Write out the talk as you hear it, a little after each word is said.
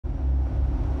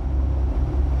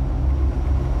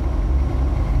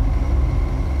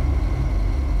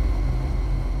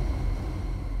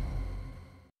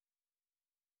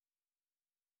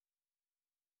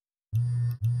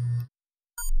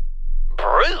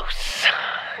Bruce.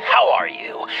 How are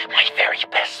you, my very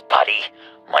best buddy?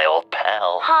 My old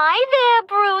pal. Hi there,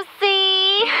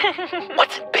 Brucey.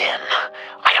 What's it been?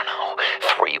 I don't know,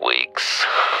 3 weeks.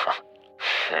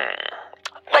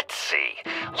 Let's see.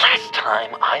 Last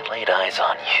time I laid eyes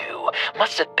on you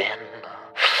must have been...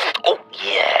 Oh,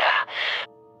 yeah.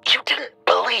 You didn't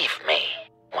believe me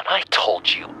when I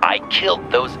told you I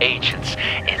killed those agents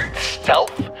in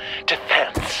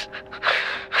self-defense.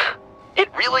 It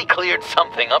really cleared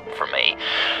something up for me.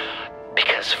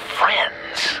 Because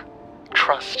friends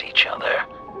trust each other.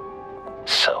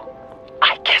 So,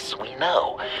 I guess we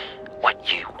know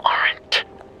what you aren't.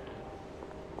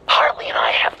 Harley and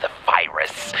I have the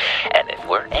virus, and if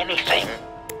we're anything,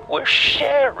 we're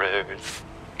sharers.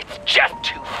 It's just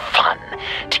too fun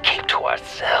to keep to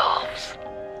ourselves.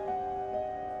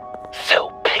 So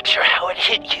picture how it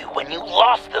hit you when you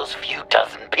lost those few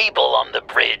dozen people on the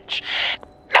bridge.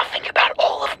 Nothing about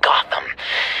all of Gotham.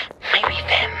 Maybe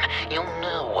then you'll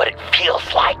know what it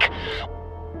feels like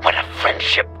when a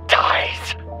friendship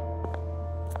dies.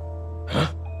 Huh?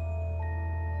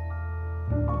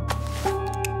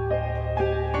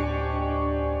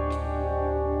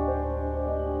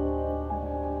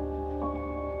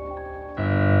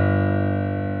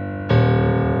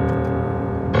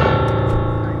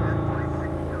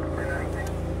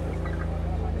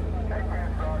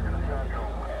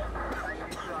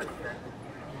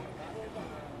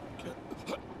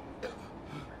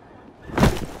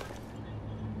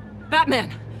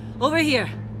 Batman! Over here!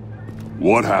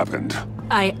 What happened?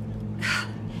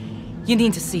 You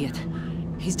need to see it.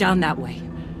 He's down that way.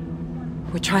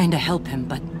 We're trying to help him,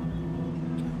 but...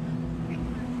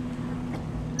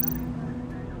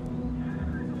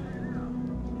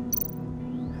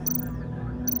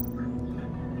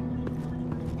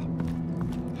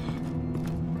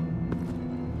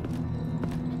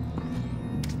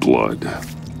 Blood.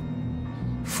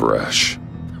 Fresh.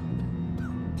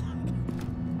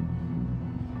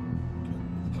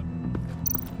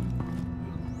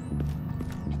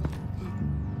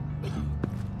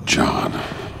 John.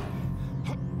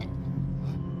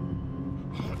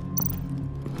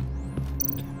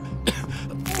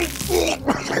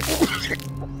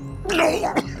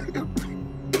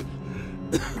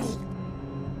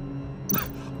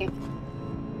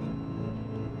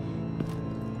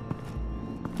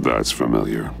 That's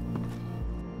familiar.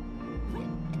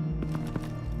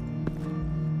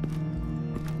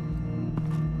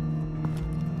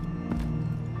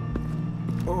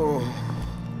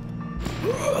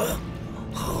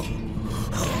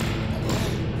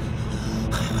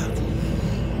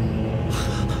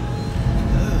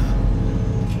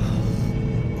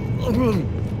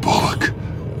 Bullock.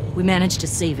 We managed to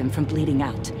save him from bleeding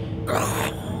out.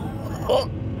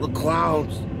 The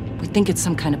clouds. We think it's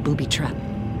some kind of booby trap.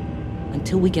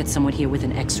 Until we get someone here with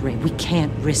an X-ray, we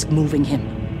can't risk moving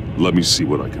him. Let me see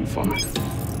what I can find.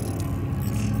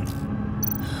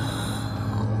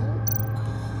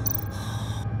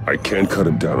 I can't cut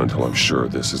him down until I'm sure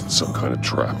this isn't some kind of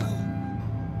trap.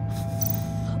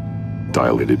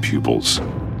 Dilated pupils.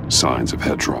 Signs of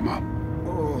head trauma.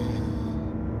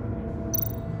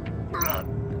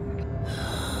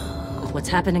 What's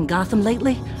happened in Gotham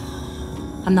lately?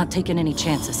 I'm not taking any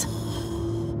chances.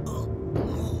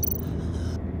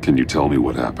 Can you tell me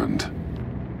what happened?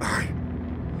 I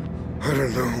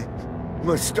don't know.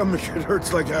 My stomach, it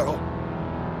hurts like hell.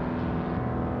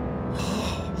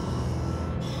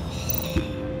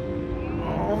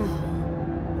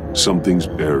 Something's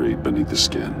buried beneath the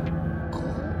skin.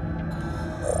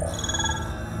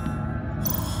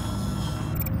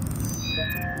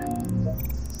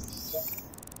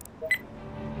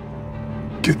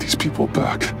 Get these people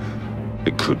back.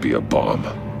 It could be a bomb.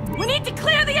 We need to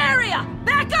clear the area!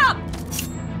 Back up!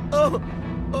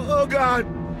 Oh God!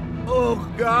 Oh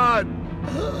God!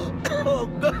 Oh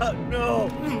God, no!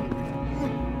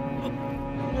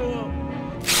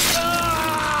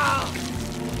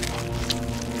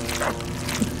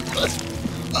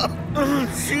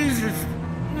 Jesus!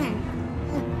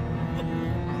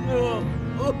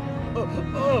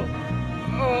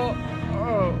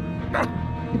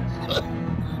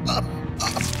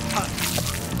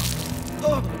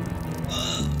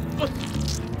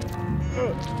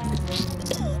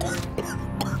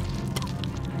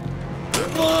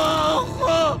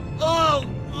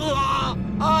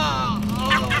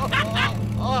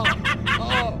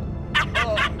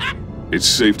 It's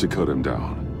safe to cut him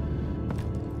down.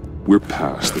 We're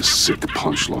past the sick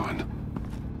punchline.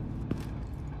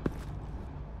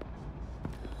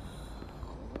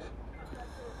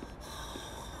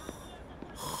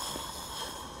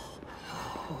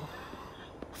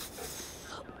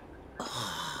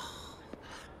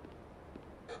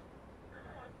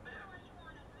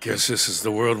 Guess this is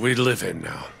the world we live in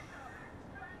now.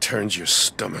 Turns your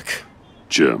stomach.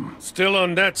 Jim. Still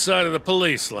on that side of the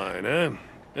police line, eh?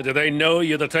 And do they know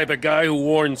you're the type of guy who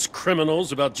warns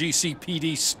criminals about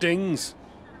GCPD stings?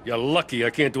 You're lucky I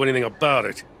can't do anything about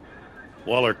it.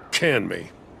 Waller canned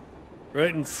me.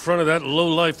 Right in front of that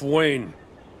lowlife Wayne.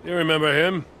 You remember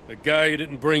him? The guy you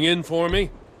didn't bring in for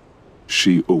me?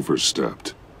 She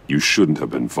overstepped. You shouldn't have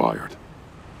been fired.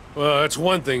 Well, that's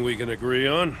one thing we can agree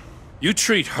on. You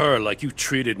treat her like you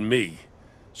treated me.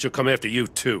 She'll come after you,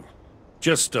 too.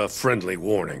 Just a friendly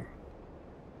warning.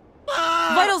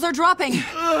 Vitals are dropping!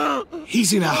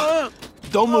 Easy now.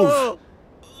 Don't move.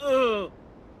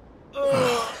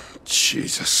 Oh,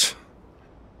 Jesus.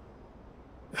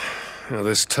 Now,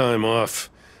 this time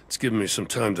off, it's given me some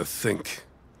time to think.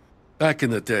 Back in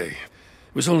the day,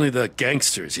 it was only the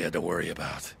gangsters you had to worry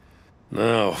about.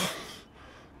 Now,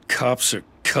 cops are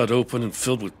cut open and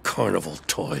filled with carnival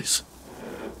toys.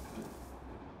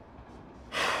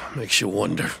 Makes you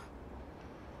wonder.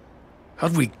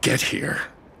 How'd we get here?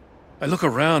 I look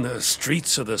around, the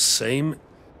streets are the same.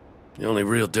 The only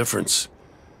real difference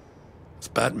is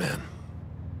Batman.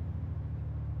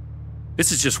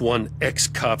 This is just one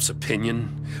ex-cop's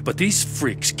opinion, but these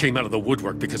freaks came out of the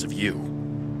woodwork because of you.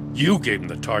 You gave them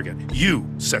the target. You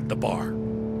set the bar.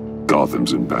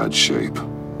 Gotham's in bad shape.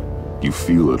 You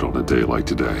feel it on a day like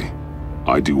today.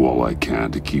 I do all I can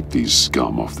to keep these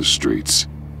scum off the streets.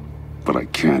 But I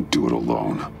can't do it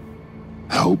alone.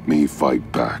 Help me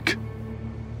fight back.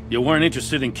 You weren't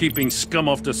interested in keeping scum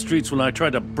off the streets when I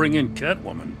tried to bring in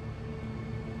Catwoman.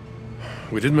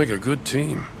 We did make a good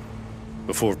team.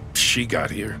 Before she got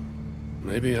here.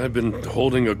 Maybe I've been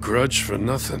holding a grudge for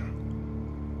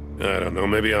nothing. I don't know,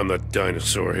 maybe I'm the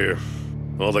dinosaur here.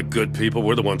 All the good people,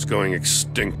 we're the ones going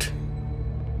extinct.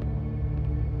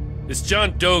 This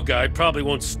John Doe guy probably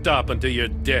won't stop until you're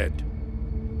dead.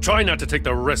 Try not to take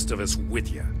the rest of us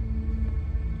with you.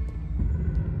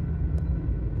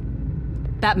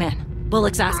 Batman,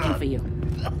 Bullock's asking for you.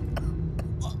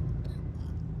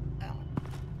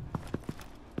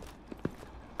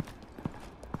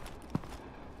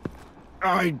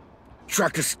 I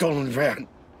tracked a stolen van,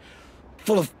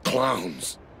 full of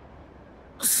clowns.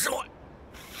 So I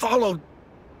followed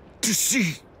to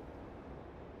see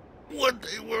what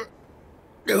they were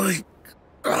doing.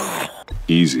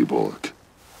 Easy, Bullock.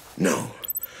 No,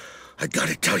 I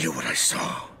gotta tell you what I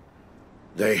saw.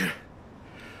 They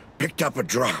picked up a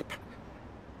drop.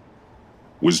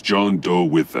 Was John Doe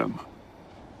with them?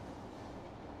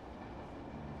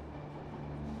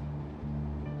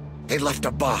 They left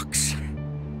a box.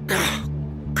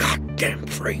 Goddamn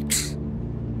freaks.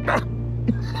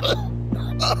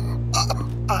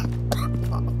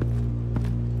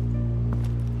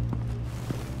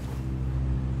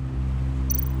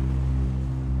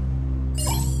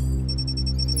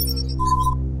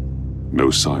 No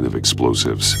sign of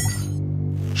explosives.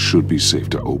 Should be safe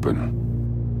to open.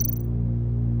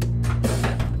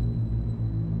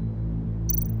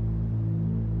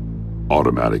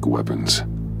 Automatic weapons.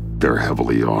 They're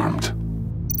heavily armed.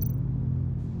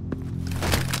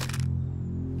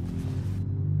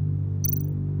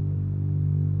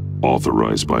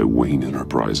 Authorized by Wayne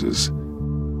Enterprises.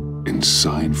 And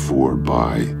signed for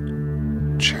by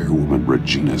Chairwoman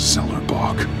Regina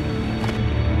Zellerbach.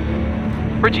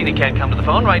 Regina can't come to the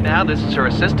phone right now. This is her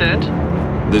assistant.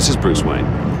 This is Bruce Wayne.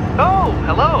 Oh,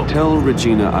 hello. Tell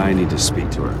Regina I need to speak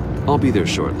to her. I'll be there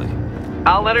shortly.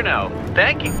 I'll let her know.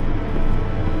 Thank you.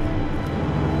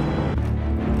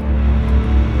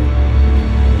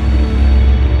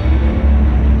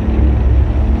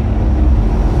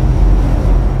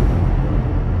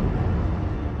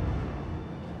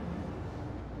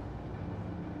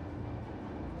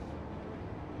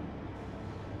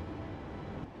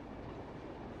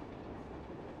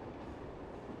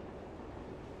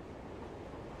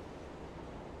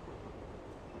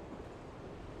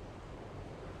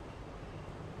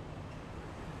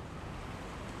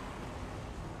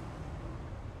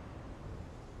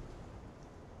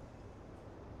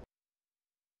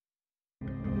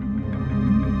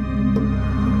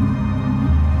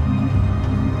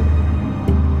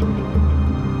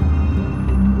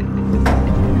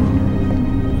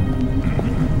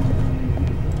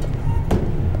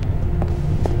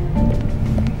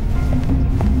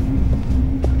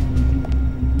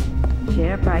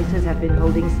 Prices have been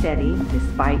holding steady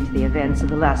despite the events of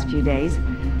the last few days.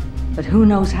 But who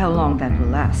knows how long that will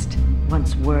last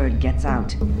once word gets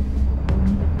out.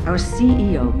 Our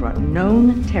CEO brought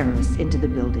known terrorists into the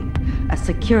building. A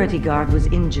security guard was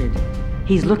injured.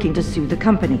 He's looking to sue the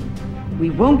company. We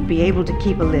won't be able to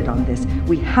keep a lid on this.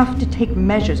 We have to take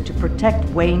measures to protect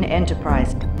Wayne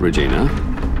Enterprise. Regina?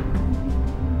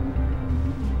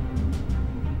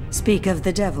 Speak of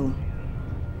the devil.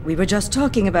 We were just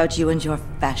talking about you and your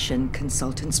fashion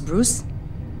consultants, Bruce.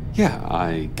 Yeah,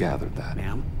 I gathered that.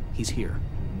 Ma'am, he's here.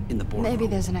 In the boardroom. Maybe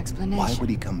there's an explanation. Why would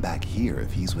he come back here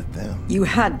if he's with them? You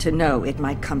had to know it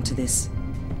might come to this.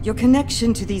 Your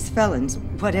connection to these felons,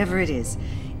 whatever it is,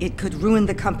 it could ruin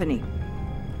the company.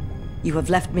 You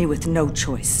have left me with no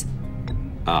choice.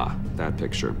 Ah, that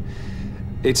picture.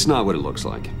 It's not what it looks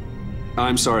like.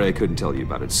 I'm sorry I couldn't tell you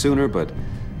about it sooner, but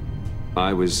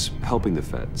I was helping the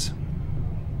feds.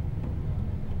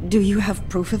 Do you have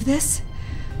proof of this?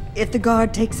 If the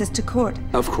guard takes us to court?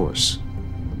 Of course.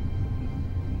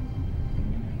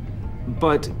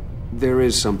 But there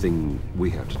is something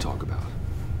we have to talk about.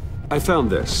 I found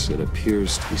this. It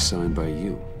appears to be signed by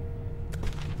you.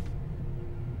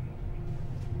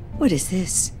 What is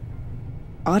this?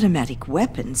 Automatic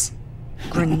weapons?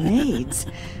 Grenades?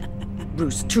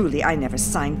 Bruce, truly, I never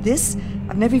signed this.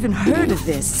 I've never even heard of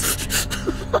this.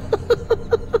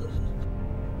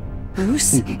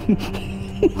 Bruce?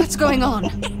 What's going on?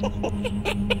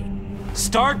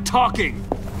 Start talking!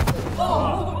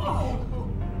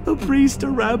 A priest, a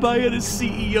rabbi, and a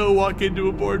CEO walk into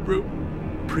a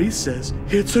boardroom. Priest says,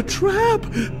 it's a trap.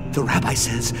 The rabbi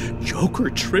says, Joker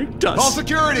tricked us. Call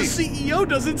security! The CEO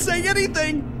doesn't say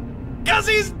anything. 'Cause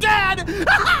he's dead!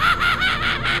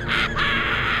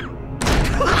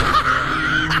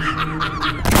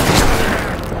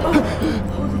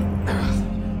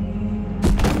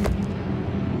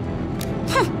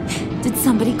 Did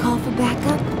somebody call for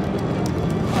backup?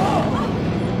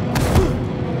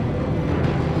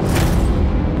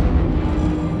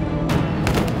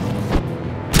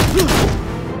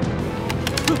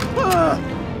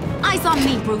 Eyes on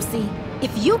me, Brucey.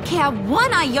 If you care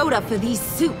one iota for these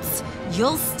suits,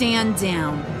 you'll stand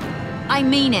down. I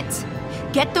mean it.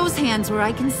 Get those hands where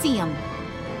I can see them.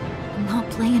 I'm not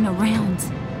playing around.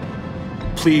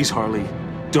 Please, Harley,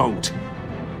 don't.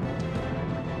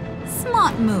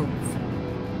 Smart move.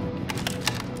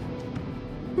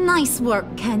 Nice work,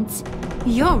 Kent.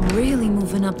 You're really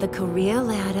moving up the career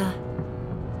ladder.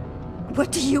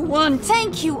 What do you want?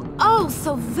 Thank you oh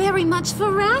so very much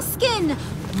for asking,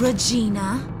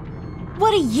 Regina.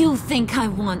 What do you think I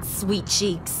want, sweet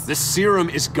cheeks? The serum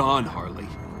is gone, Harley.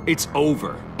 It's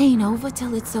over. Ain't over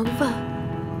till it's over.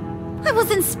 I was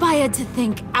inspired to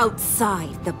think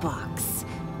outside the box.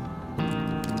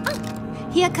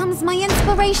 Here comes my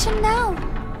inspiration now.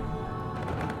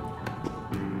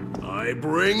 I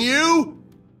bring you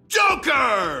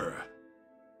Joker!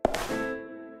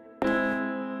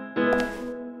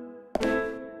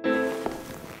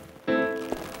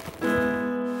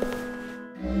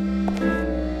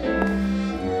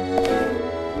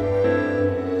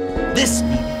 This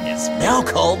meeting is now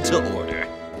called to order.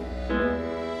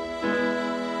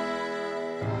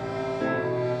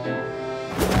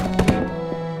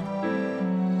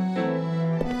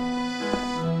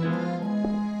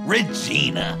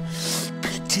 Regina,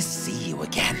 good to see you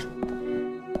again.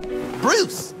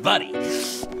 Bruce, buddy.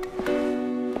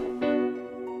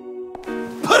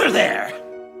 Put her there.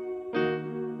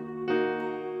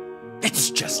 It's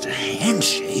just a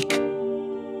handshake.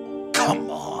 Come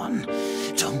on,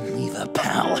 don't leave a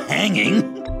pal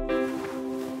hanging.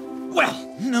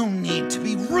 Well, no need to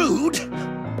be rude.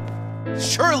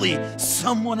 Surely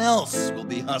someone else will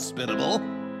be hospitable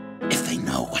if they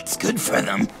know what's good for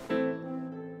them.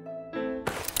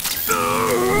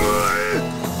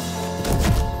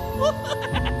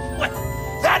 What?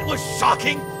 That was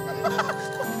shocking!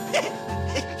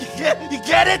 You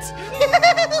get it?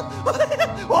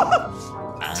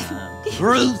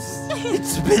 Bruce,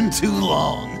 it's been too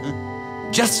long.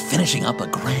 Just finishing up a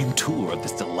grand tour of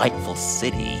this delightful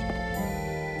city.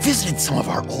 Visited some of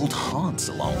our old haunts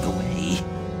along the way.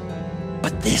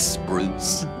 But this,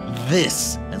 Bruce,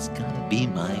 this has gotta be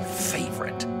my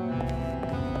favorite.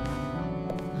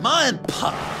 Ma and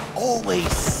Pa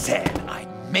always said I'd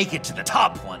make it to the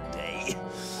top one day.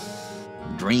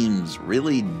 Dreams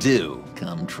really do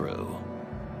come true.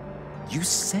 You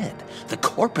said the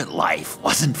corporate life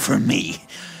wasn't for me,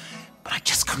 but I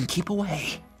just couldn't keep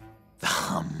away. The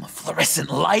hum of fluorescent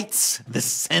lights, the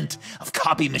scent of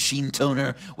copy machine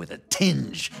toner with a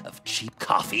tinge of cheap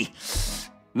coffee.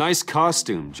 Nice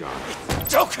costume, John.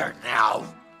 It's Joker now.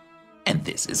 And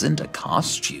this isn't a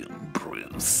costume,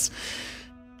 Bruce.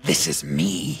 This is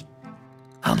me.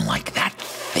 Unlike that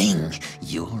thing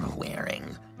you're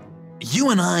wearing.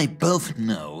 You and I both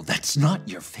know that's not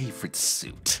your favorite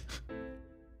suit.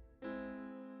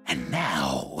 And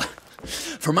now,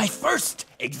 for my first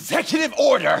executive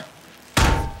order.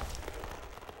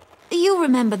 You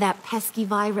remember that pesky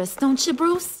virus, don't you,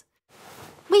 Bruce?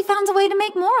 We found a way to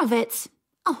make more of it.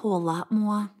 A whole lot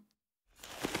more.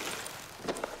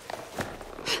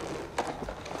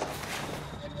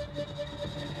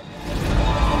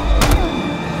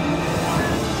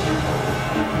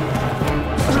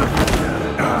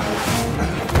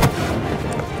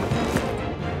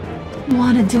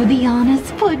 Wanna do the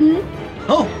honors, Puddin'?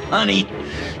 Oh, honey,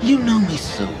 you know me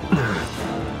so well.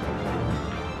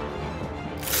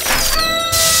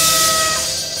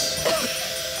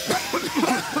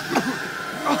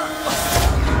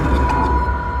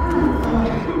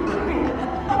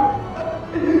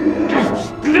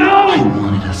 I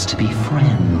wanted us to be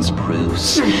friends,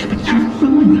 Bruce, but you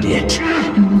ruined it.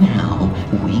 And now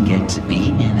we get to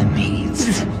be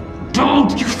enemies.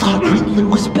 Don't! You thought Riddler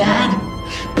was bad?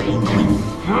 Penguin,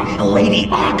 Lady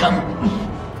Arkham.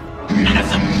 None of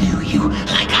them knew you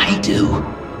like I do.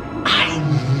 I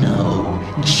know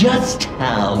just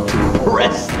how to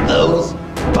press those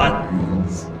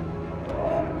buttons.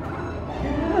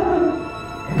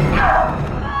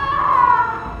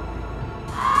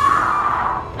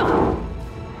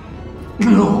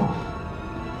 No.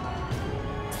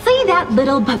 See that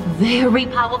little but very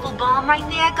powerful bomb right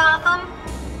there, Gotham?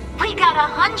 We got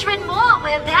 100 more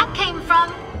where that came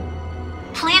from.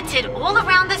 Planted all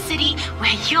around the city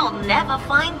where you'll never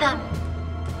find them.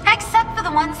 Except for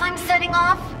the ones I'm setting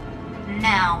off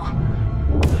now.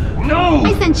 No!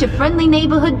 I sent your friendly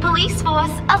neighborhood police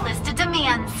force a list of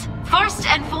demands. First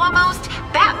and foremost,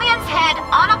 Batman's head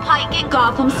on a pike in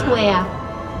Gotham Square.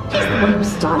 He's the one who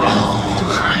started. Oh,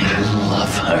 I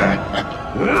love her.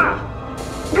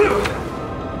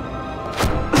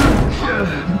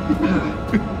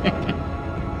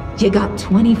 You got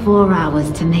 24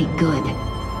 hours to make good.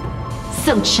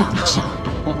 So chop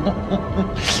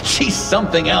chop. She's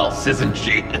something else, isn't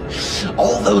she?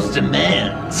 All those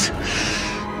demands.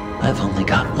 I've only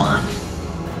got one.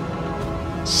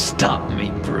 Stop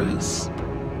me, Bruce.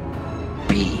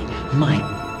 Be my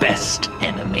best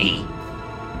enemy.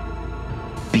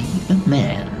 Be the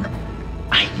man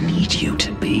I need you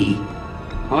to be.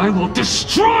 I will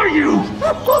destroy you!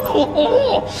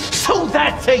 So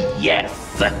that's a yes!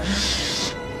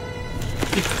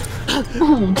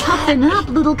 Oh, toughen up,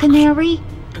 little canary.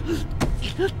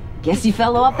 Guess you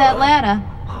fell off that ladder.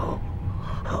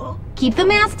 Keep the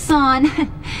masks on.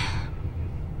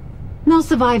 No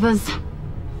survivors.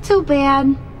 Too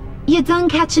bad. You done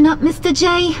catching up, Mr.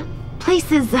 J?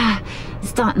 Place is,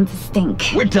 starting to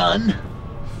stink. We're done.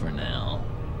 For now.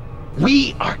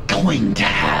 We are going to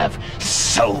have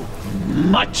so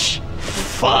much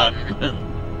fun.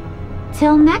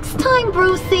 Till next time,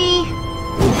 Brucey.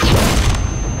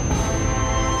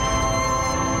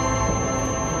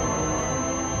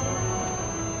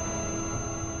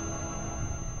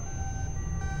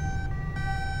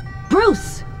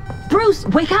 Bruce! Bruce,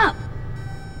 wake up!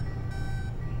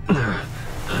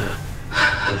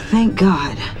 Thank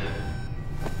God.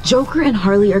 Joker and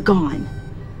Harley are gone.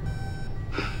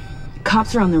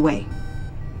 Cops are on their way.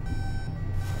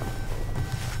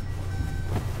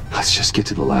 Let's just get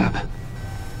to the lab.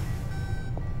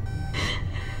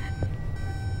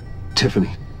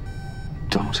 Tiffany,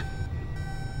 don't.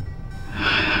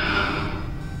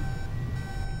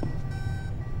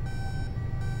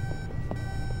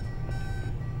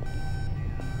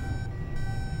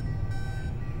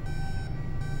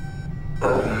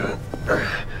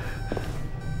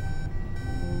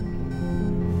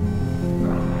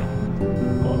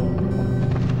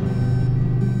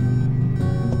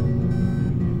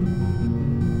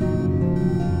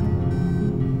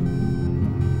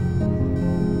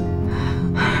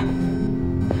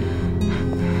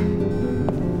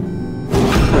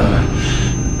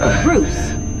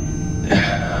 Bruce!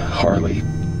 Harley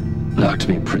knocked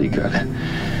me pretty good.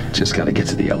 Just gotta get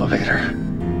to the elevator.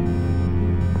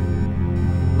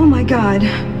 Oh my God.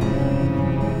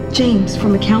 James,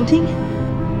 from accounting?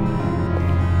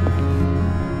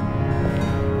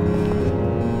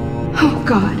 Oh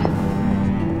God.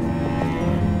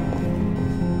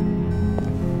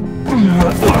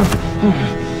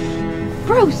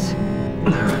 Bruce!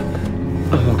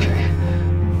 Okay.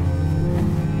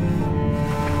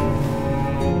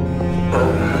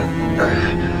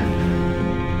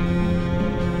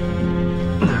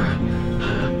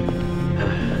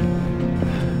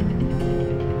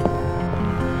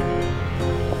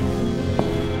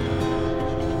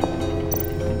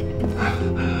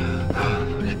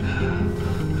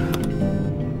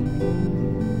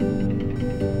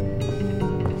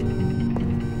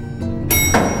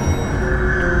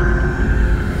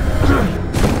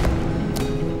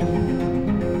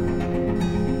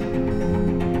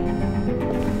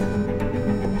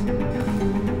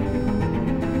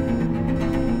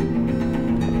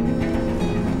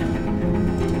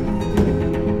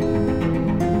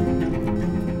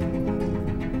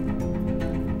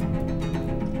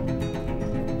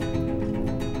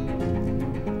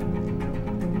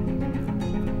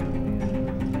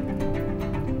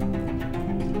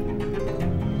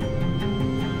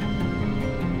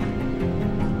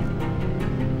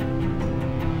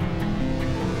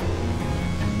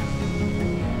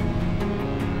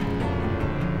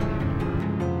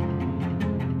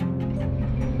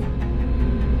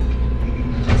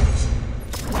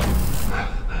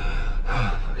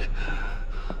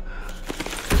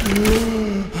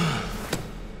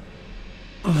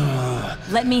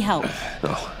 Let me help.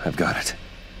 Oh, I've got it.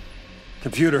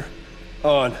 Computer,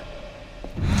 on.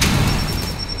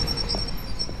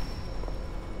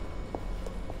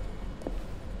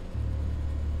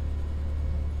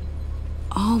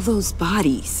 All those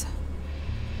bodies.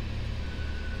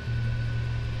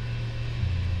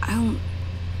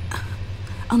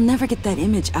 I'll never get that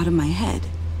image out of my head.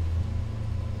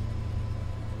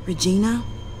 Regina?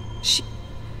 She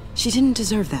didn't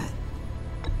deserve that.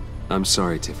 I'm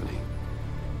sorry, Tiffany.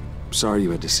 Sorry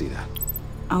you had to see that.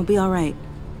 I'll be all right.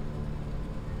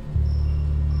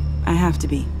 I have to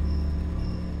be.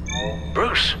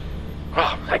 Bruce!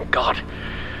 Oh, thank God.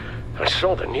 I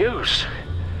saw the news.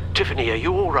 Tiffany, are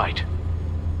you all right?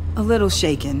 A little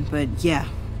shaken, but yeah,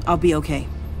 I'll be okay.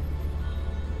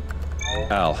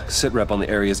 Al, sit rep on the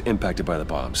areas impacted by the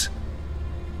bombs.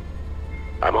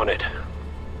 I'm on it.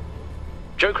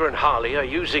 Joker and Harley are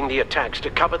using the attacks to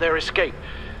cover their escape.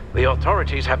 The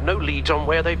authorities have no leads on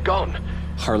where they've gone.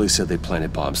 Harley said they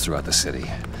planted bombs throughout the city.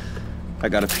 I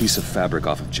got a piece of fabric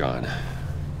off of John.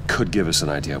 Could give us an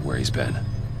idea of where he's been.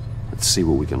 Let's see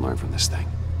what we can learn from this thing.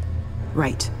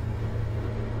 Right.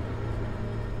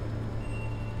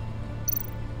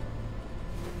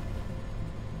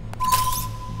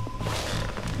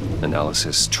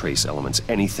 Analysis, trace elements,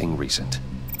 anything recent.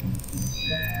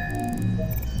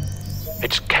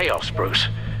 It's chaos, Bruce.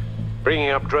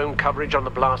 Bringing up drone coverage on the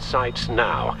blast sites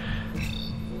now.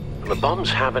 The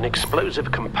bombs have an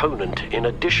explosive component in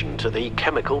addition to the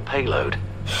chemical payload.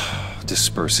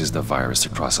 Disperses the virus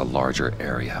across a larger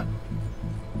area.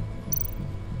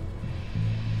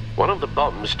 One of the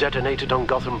bombs detonated on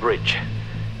Gotham Bridge,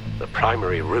 the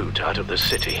primary route out of the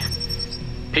city.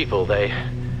 People, they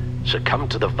succumbed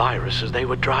to the virus as they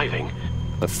were driving.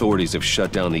 Authorities have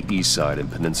shut down the east side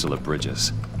and peninsula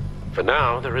bridges. For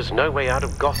now, there is no way out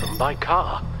of Gotham by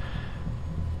car.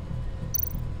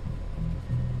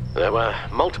 There were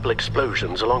multiple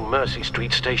explosions along Mercy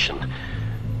Street Station,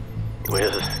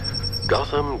 with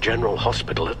Gotham General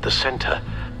Hospital at the center.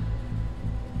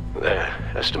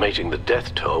 They're estimating the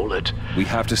death toll at... We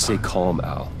have to stay calm,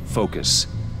 Al. Focus.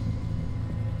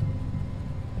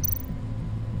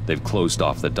 They've closed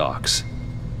off the docks.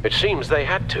 It seems they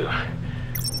had to.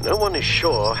 No one is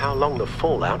sure how long the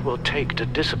fallout will take to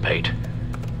dissipate.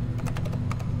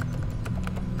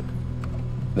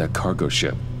 That cargo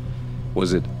ship,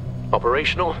 was it...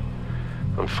 Operational?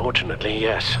 Unfortunately,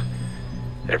 yes.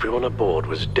 Everyone aboard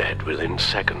was dead within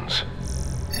seconds.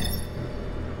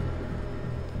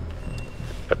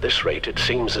 At this rate, it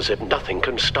seems as if nothing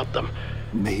can stop them.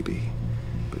 Maybe.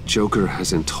 But Joker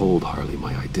hasn't told Harley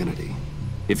my identity.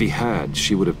 If he had,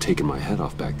 she would have taken my head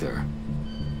off back there.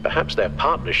 Perhaps their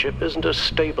partnership isn't as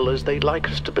stable as they'd like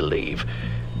us to believe.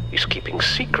 He's keeping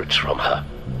secrets from her.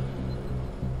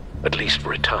 At least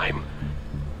for a time.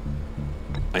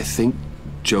 I think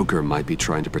Joker might be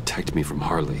trying to protect me from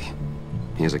Harley.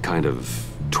 He has a kind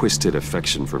of twisted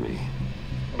affection for me.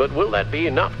 But will that be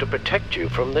enough to protect you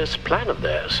from this plan of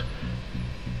theirs?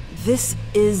 This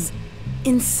is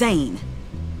insane.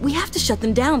 We have to shut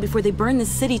them down before they burn this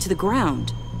city to the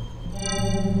ground.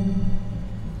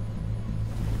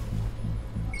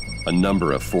 A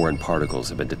number of foreign particles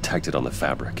have been detected on the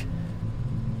fabric.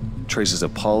 Traces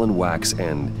of pollen, wax,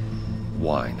 and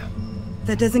wine.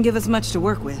 That doesn't give us much to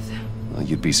work with. Well,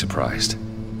 you'd be surprised.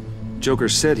 Joker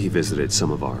said he visited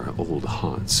some of our old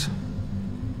haunts.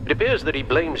 It appears that he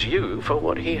blames you for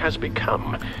what he has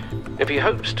become. If he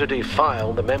hopes to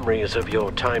defile the memories of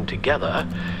your time together,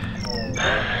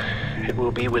 it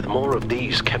will be with more of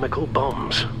these chemical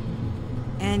bombs.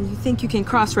 And you think you can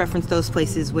cross-reference those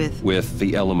places with... With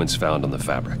the elements found on the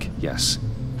fabric, yes.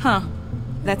 Huh.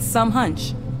 That's some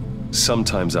hunch.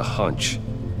 Sometimes a hunch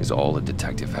is all a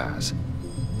detective has.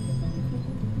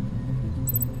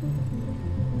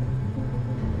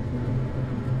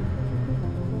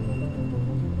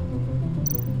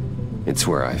 It's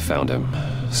where I found him,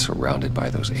 surrounded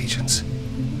by those agents.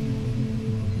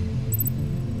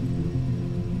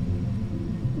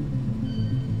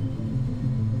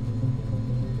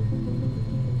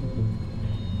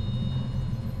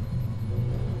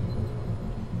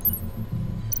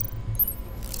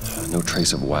 No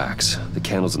trace of wax. The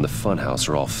candles in the funhouse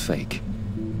are all fake.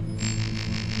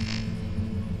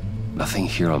 Nothing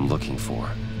here I'm looking for.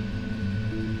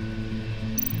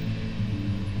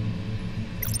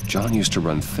 John used to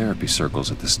run therapy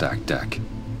circles at the stacked deck.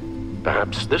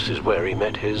 Perhaps this is where he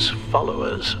met his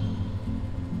followers.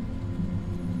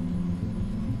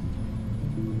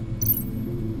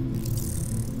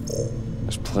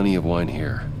 There's plenty of wine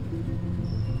here.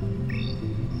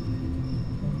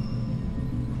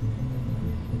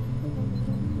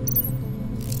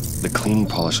 The cleaning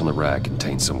polish on the rag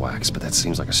contains some wax, but that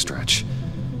seems like a stretch.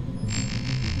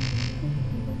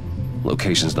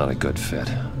 Location's not a good fit.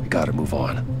 We gotta move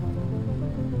on.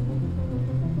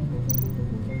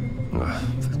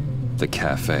 The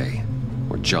cafe,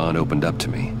 where John opened up to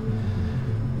me.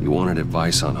 He wanted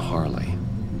advice on Harley.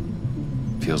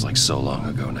 Feels like so long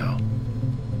ago now.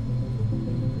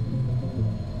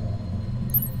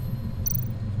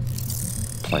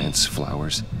 Plants,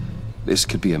 flowers. This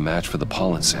could be a match for the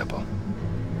pollen sample.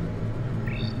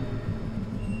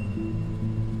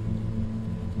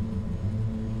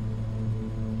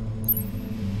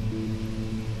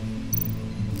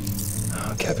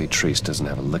 Cafe Triste doesn't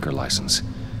have a liquor license.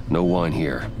 No wine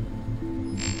here.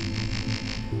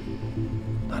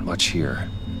 Not much here.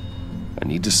 I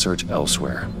need to search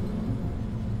elsewhere.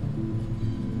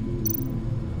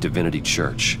 Divinity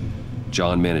Church.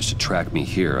 John managed to track me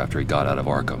here after he got out of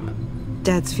Arkham.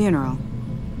 Dad's funeral.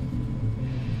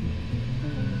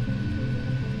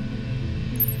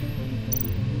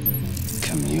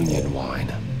 Communion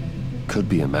wine. Could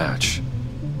be a match.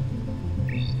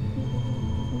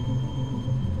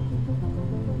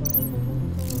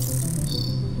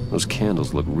 Those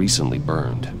candles look recently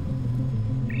burned.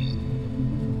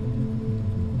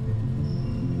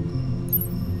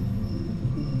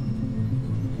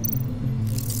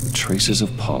 The traces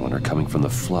of pollen are coming from the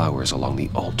flowers along the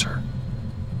altar.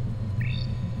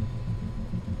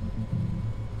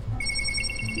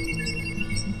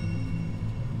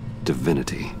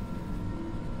 Divinity.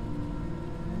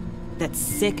 That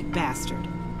sick bastard.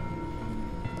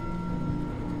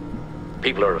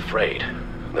 People are afraid.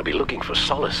 They'll be looking for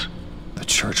solace. The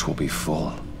church will be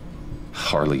full.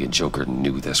 Harley and Joker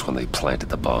knew this when they planted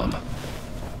the bomb.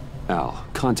 Al,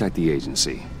 contact the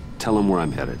agency. Tell them where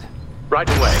I'm headed. Right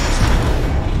away.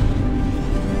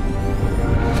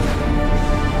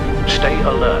 Stay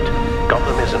alert.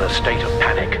 Gotham is in a state of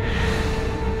panic.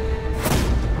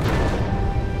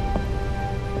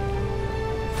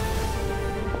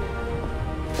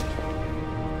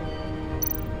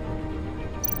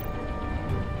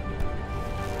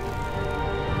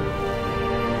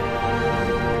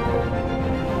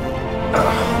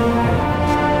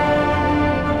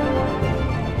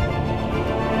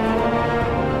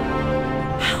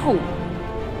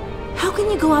 How can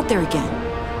you go out there again?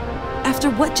 After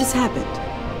what just happened?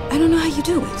 I don't know how you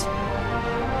do it.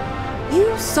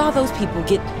 You saw those people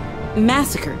get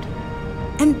massacred.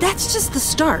 And that's just the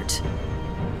start.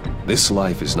 This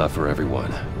life is not for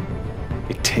everyone.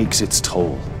 It takes its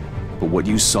toll. But what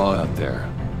you saw out there,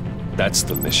 that's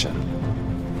the mission.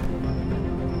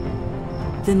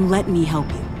 Then let me help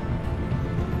you.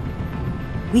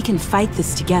 We can fight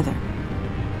this together.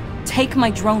 Take my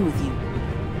drone with you.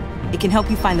 It can help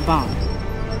you find the bomb.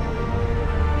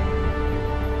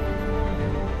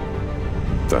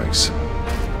 Thanks.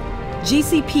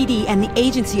 GCPD and the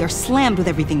agency are slammed with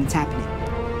everything that's happening.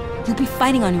 You'll be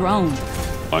fighting on your own.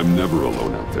 I'm never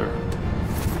alone out there.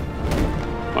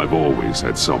 I've always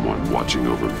had someone watching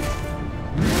over me.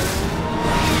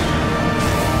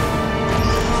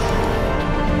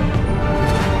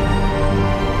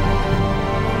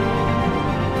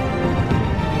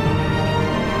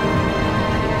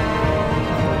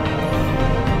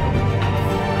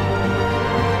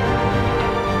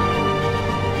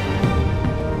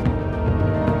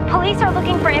 Police are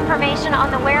looking for information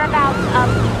on the whereabouts of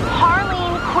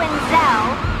Harleen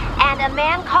Quinzel and a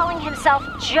man calling himself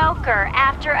Joker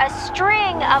after a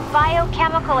string of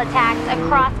biochemical attacks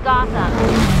across Gotham.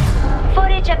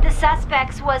 Footage of the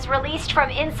suspects was released from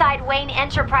inside Wayne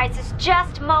Enterprises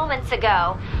just moments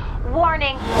ago.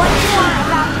 Warning, what you are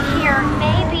about to hear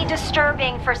may be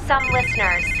disturbing for some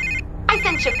listeners. I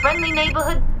sent you friendly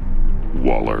neighborhood...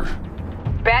 Waller.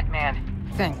 Batman.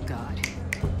 Thank God.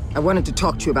 I wanted to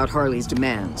talk to you about Harley's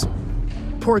demands.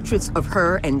 Portraits of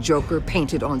her and Joker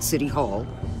painted on City Hall.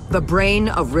 The brain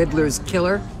of Riddler's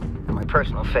killer. My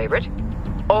personal favorite.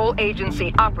 All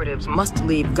agency operatives must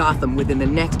leave Gotham within the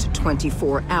next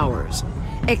 24 hours.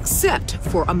 Except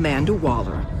for Amanda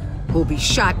Waller, who'll be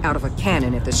shot out of a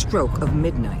cannon at the stroke of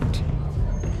midnight.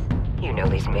 You know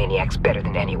these maniacs better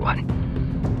than anyone.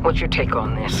 What's your take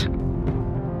on this?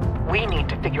 We need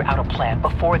to figure out a plan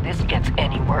before this gets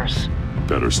any worse.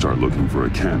 Better start looking for a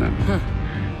cannon. Huh.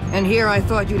 And here I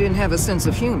thought you didn't have a sense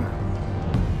of humor.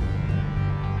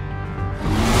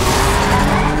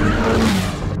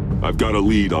 I've got a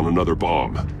lead on another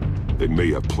bomb. They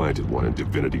may have planted one in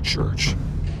Divinity Church.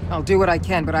 I'll do what I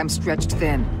can, but I'm stretched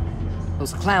thin.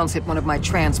 Those clowns hit one of my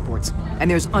transports, and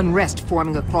there's unrest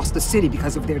forming across the city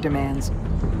because of their demands.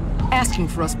 Asking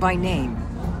for us by name.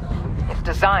 It's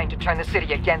designed to turn the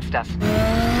city against us.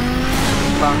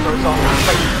 bomb goes off in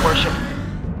places worship,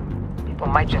 people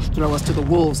might just throw us to the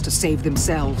wolves to save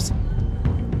themselves.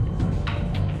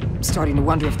 I'm starting to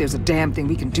wonder if there's a damn thing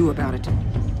we can do about it.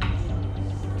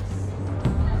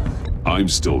 I'm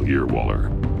still here,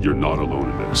 Waller. You're not alone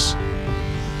in this.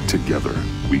 Together,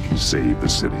 we can save the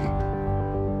city.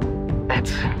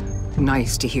 That's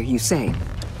nice to hear you say.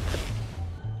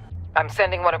 I'm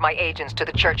sending one of my agents to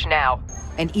the church now.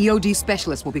 An EOD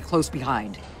specialist will be close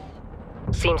behind.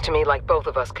 Seems to me like both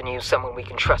of us can use someone we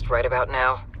can trust right about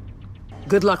now.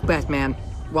 Good luck, Batman.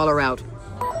 Waller out.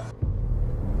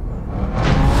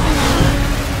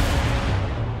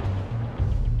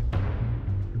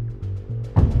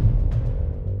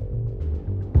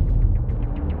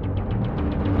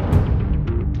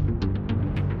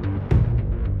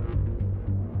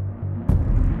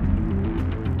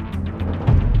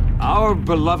 Our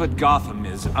beloved Gotham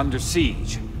is under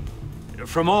siege.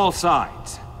 From all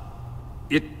sides.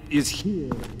 It is here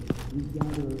we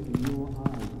gather in your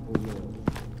eyes, O Lord.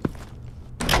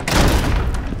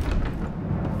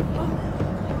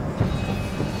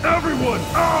 Everyone,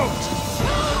 out!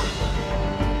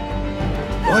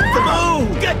 What the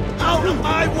move? Get out of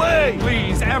my way!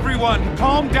 Please, everyone,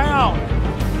 calm down!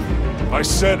 I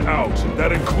said out.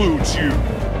 That includes you.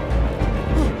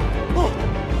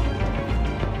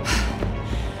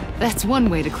 That's one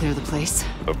way to clear the place.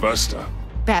 Avesta.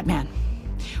 Batman.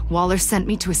 Waller sent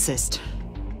me to assist.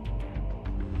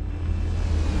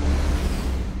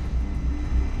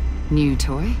 New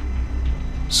toy?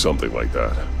 Something like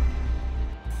that.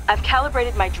 I've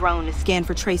calibrated my drone to scan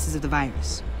for traces of the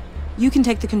virus. You can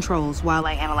take the controls while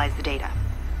I analyze the data.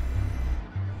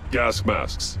 Gas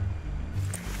masks.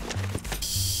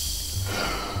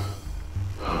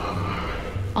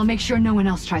 I'll make sure no one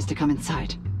else tries to come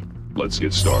inside. Let's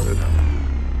get started.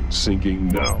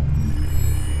 Syncing now.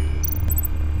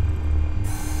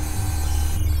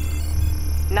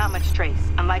 Not much trace.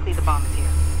 Unlikely the bomb is here.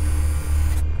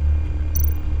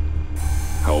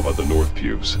 How about the north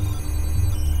pews?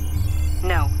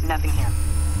 No, nothing here.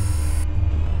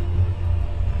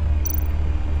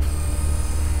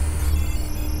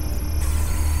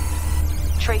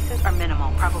 Traces are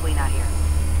minimal. Probably not here.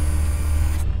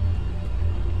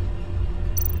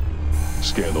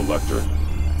 Scan the lectern.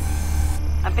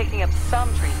 I'm picking up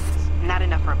some traces. Not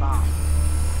enough for a bomb.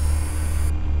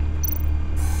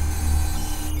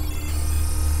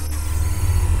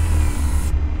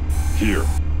 Here.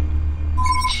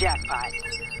 Jackpot.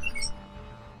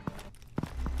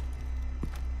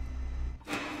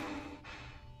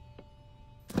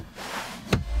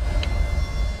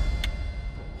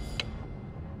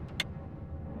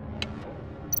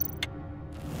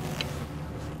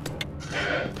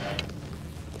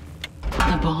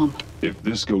 The bomb. If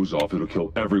this goes off, it'll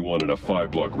kill everyone in a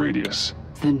 5-block radius.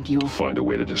 Then you'll find a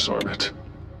way to disarm it.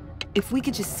 If we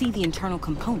could just see the internal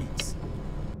components.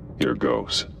 Here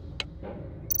goes.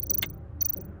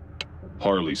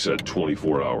 Harley said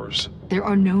 24 hours. There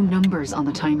are no numbers on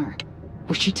the timer.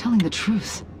 Was she telling the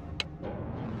truth?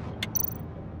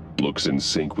 Looks in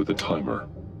sync with the timer.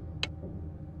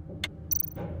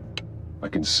 I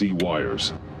can see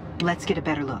wires. Let's get a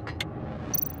better look.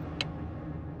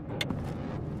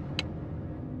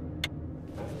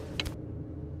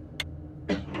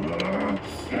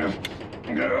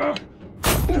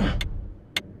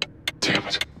 Damn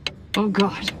it. Oh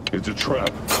God. It's a trap.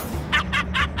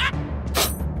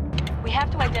 We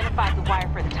have to identify the wire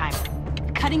for the timer.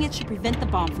 Cutting it should prevent the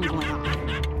bomb from going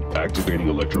off. Activating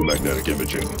electromagnetic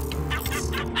imaging.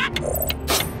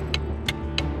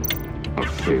 A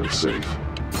failsafe.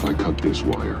 If I cut this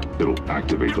wire, it'll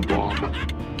activate the bomb.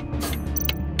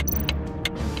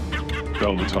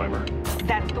 Found the timer.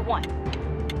 That's the one.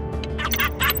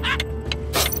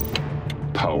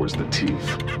 Powers the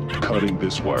teeth. Cutting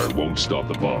this wire won't stop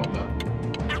the bomb.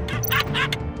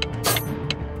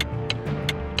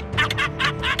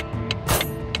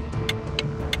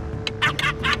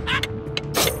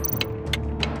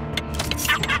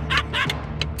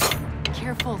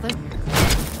 Careful, there's...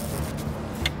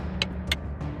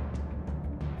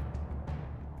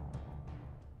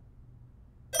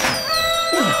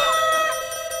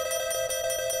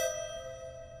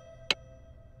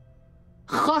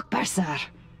 Rockbarsar.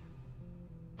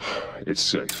 It's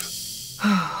safe.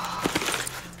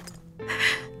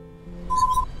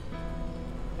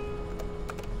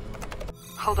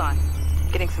 Hold on.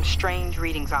 Getting some strange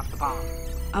readings off the bomb.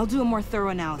 I'll do a more thorough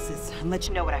analysis and let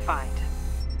you know what I find.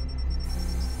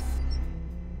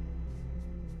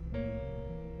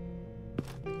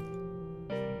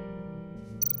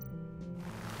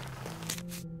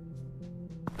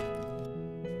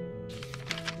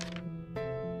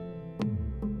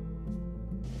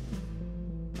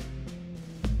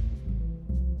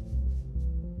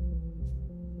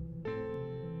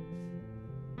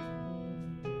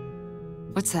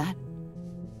 What's that?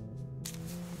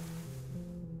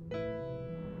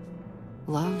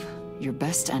 Love your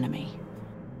best enemy.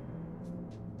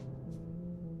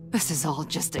 This is all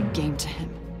just a game to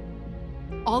him.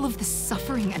 All of this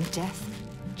suffering and death,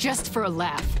 just for a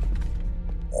laugh.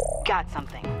 Got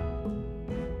something.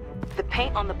 The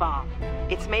paint on the bomb.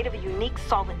 It's made of a unique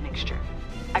solvent mixture.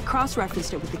 I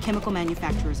cross-referenced it with the chemical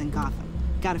manufacturers in Gotham.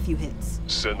 Got a few hits.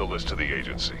 Send the list to the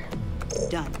agency.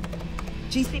 Done.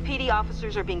 GCPD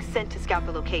officers are being sent to scout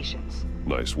the locations.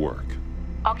 Nice work.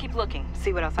 I'll keep looking,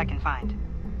 see what else I can find.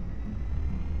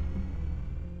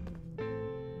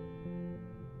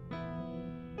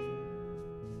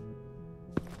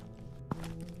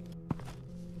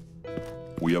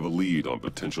 We have a lead on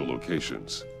potential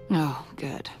locations. Oh,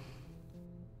 good.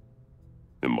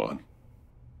 Iman.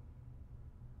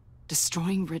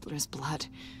 Destroying Riddler's blood.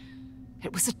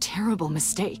 It was a terrible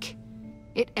mistake.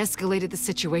 It escalated the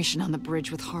situation on the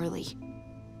bridge with Harley.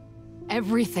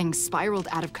 Everything spiraled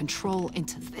out of control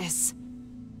into this.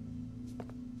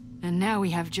 And now we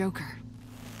have Joker.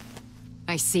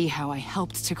 I see how I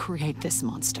helped to create this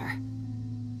monster.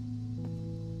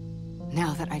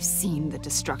 Now that I've seen the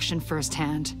destruction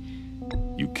firsthand...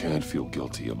 You can't feel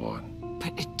guilty, Iman.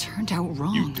 But it turned out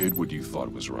wrong. You did what you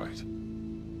thought was right.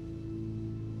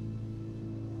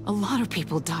 A lot of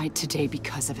people died today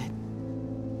because of it.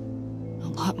 A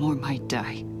lot more might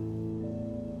die.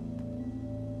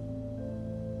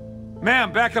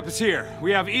 Ma'am, backup is here.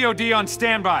 We have EOD on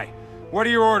standby. What are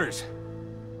your orders?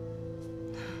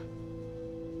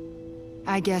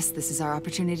 I guess this is our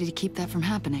opportunity to keep that from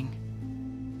happening.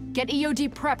 Get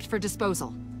EOD prepped for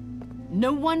disposal.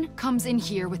 No one comes in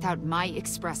here without my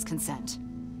express consent.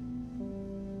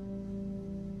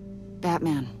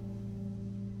 Batman.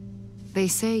 They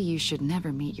say you should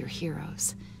never meet your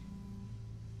heroes.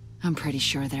 I'm pretty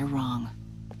sure they're wrong.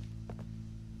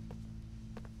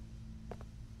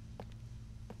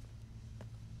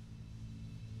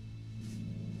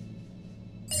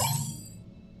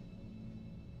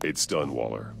 It's done,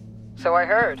 Waller. So I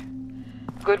heard.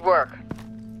 Good work.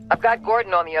 I've got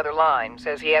Gordon on the other line,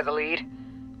 says he has a lead,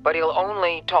 but he'll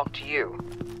only talk to you.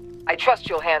 I trust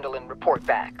you'll handle and report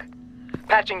back.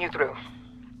 Patching you through.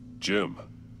 Jim.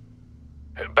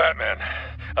 Hey, Batman,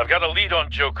 I've got a lead on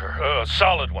Joker, a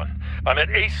solid one. I'm at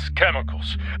Ace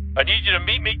Chemicals. I need you to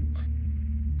meet me...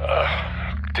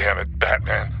 damn it,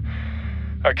 Batman.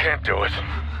 I can't do it.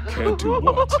 Can't do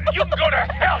what? You can go to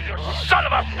hell, you son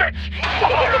of a bitch!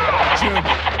 Jim!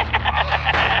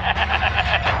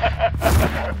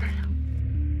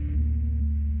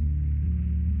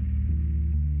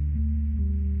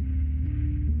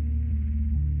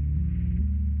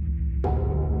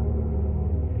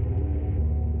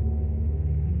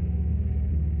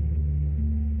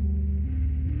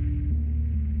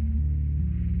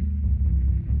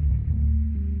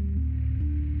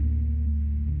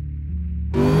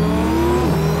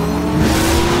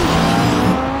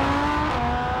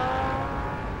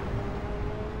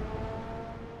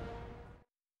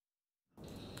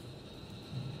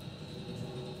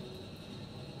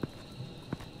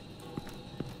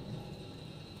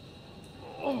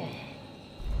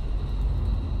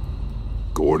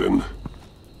 Gordon.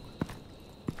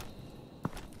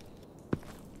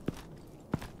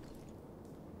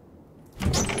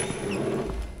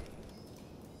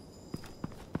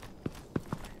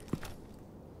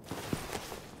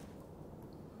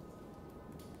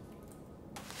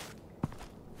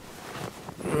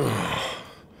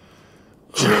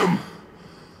 Jim!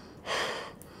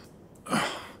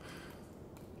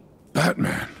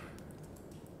 Batman.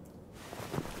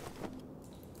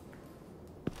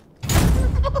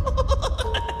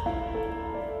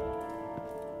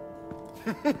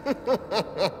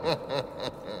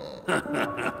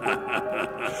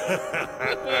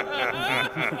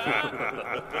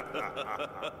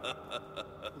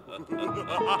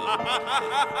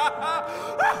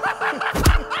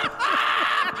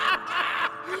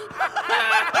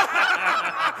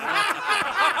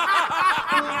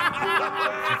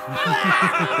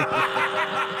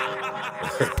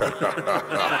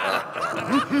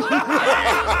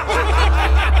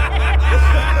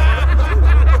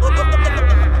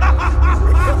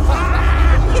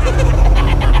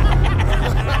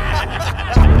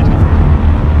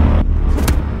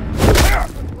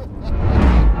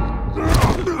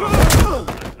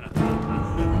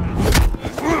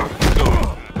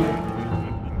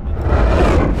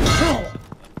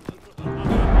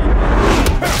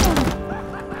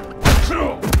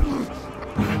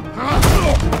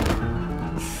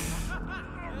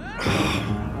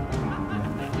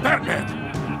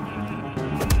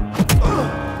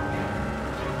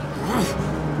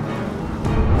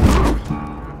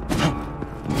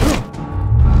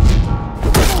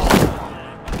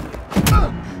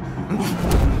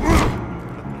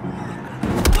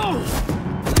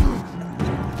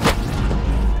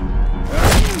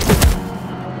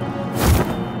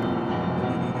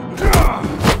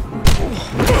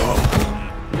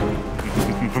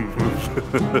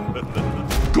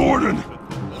 Gordon!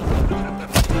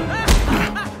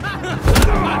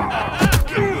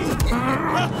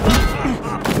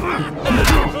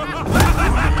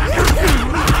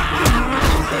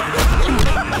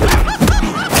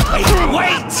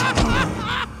 Wait!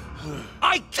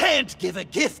 I can't give a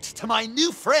gift to my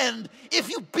new friend if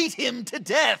you beat him to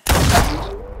death!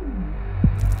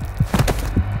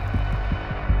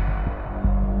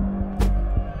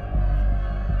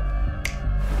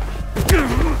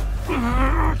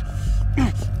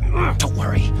 Don't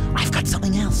worry, I've got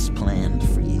something else planned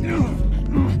for you.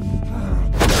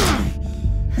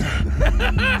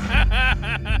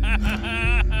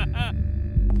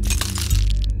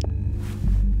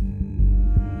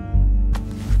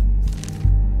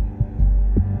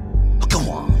 Go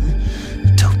on,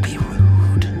 don't be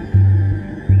rude.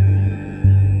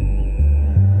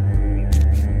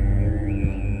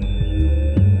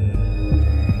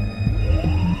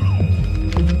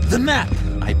 The map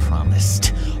I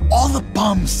promised. All the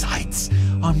bomb sites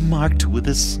are marked with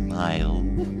a smile.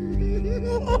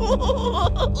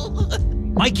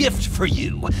 My gift for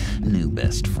you, new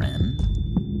best friend.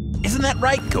 Isn't that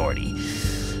right, Gordy?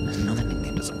 No, that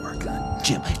nickname doesn't work.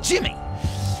 Jimmy!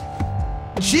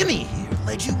 Jimmy here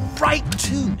led you right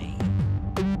to me.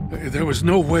 There was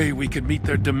no way we could meet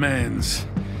their demands.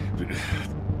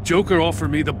 Joker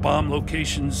offered me the bomb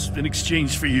locations in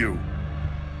exchange for you.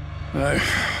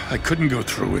 I couldn't go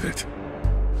through with it.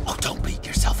 Oh, don't beat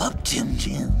yourself up, Jim.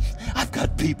 I've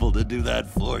got people to do that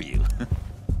for you.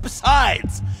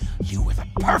 Besides, you were the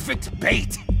perfect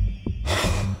bait.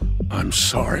 I'm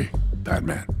sorry,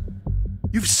 Batman.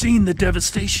 You've seen the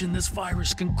devastation this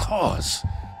virus can cause.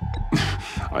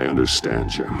 I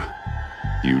understand, Jim.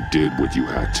 You did what you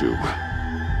had to.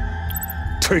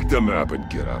 Take the map and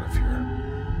get out of here.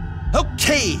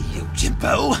 Okay, you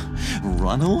Jimbo.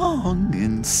 Run along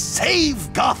and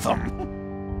save Gotham.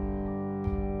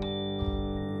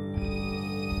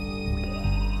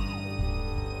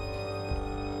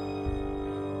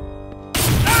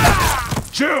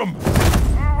 Jim!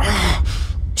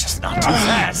 Just not too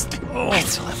fast. I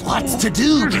still have lots to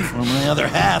do before my other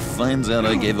half finds out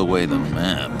I gave away the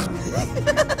map.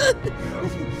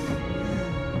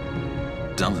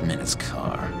 Dump him in his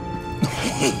car.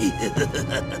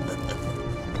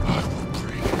 I will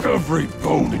break every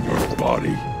bone in your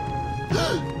body.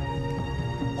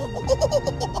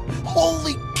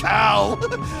 Holy cow!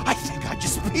 I think I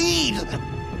just peed!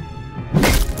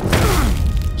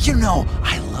 You know,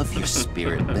 I love your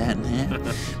spirit, Batman,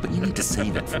 but you need to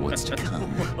save it for what's to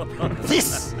come.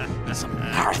 This is a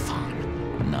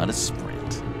marathon, not a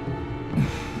sprint.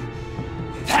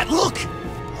 That look!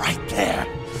 Right there.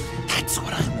 That's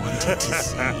what I wanted to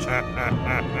see.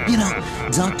 You know,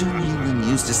 Dr. Leland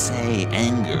used to say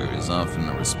anger is often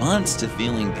a response to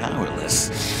feeling powerless.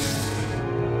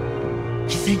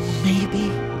 You think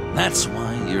maybe that's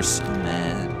why you're so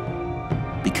mad?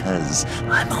 Because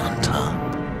I'm on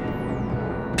top?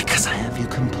 Because I have you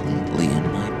completely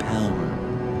in my power?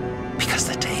 Because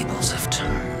the tables have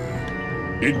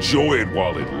turned? Enjoy it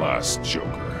while it lasts,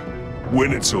 Joker.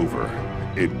 When it's over,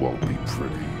 it won't be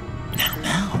pretty.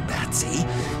 Now, Batsy,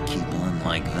 keep on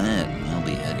like that and you'll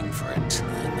be heading for a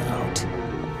timeout.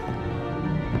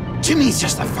 Jimmy's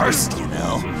just the first, you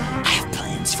know. I have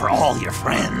plans for all your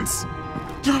friends.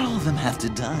 Not all of them have to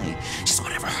die, just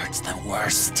whatever hurts them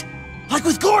worst. Like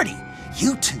with Gordy,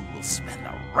 you two will spend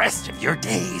the rest of your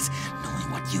days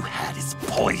knowing what you had is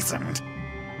poisoned.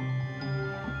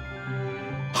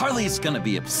 Harley's gonna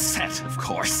be upset, of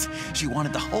course. She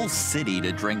wanted the whole city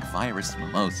to drink virus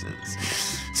mimosas.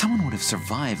 Someone would have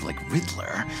survived like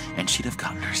Riddler, and she'd have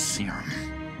gotten her serum.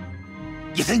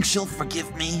 You think she'll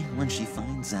forgive me when she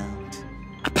finds out?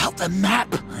 About the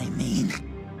map, I mean.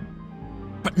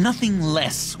 But nothing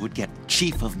less would get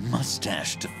Chief of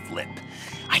Mustache to flip.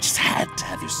 I just had to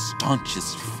have your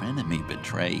staunchest frenemy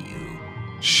betray you.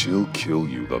 She'll kill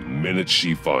you the minute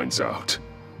she finds out.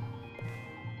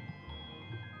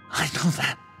 I know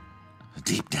that.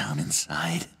 Deep down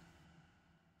inside.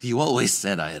 You always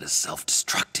said I had a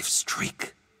self-destructive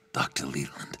streak, Dr.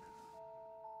 Leland.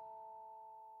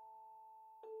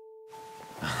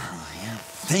 Yeah.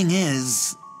 Thing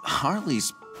is,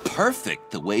 Harley's perfect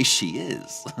the way she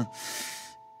is.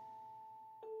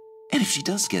 And if she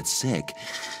does get sick,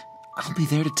 I'll be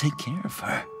there to take care of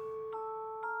her.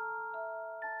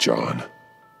 John.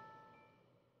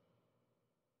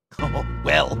 Oh,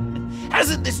 well,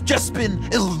 Hasn't this just been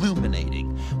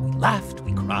illuminating? We laughed,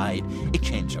 we cried, it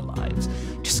changed our lives.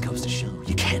 Just goes to show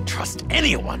you can't trust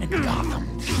anyone in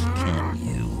Gotham, can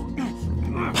you?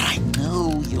 But I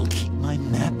know you'll keep my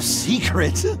map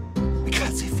secret.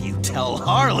 Because if you tell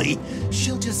Harley,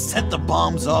 she'll just set the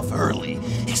bombs off early,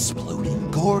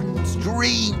 exploding Gordon's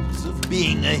dreams of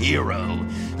being a hero.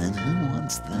 And who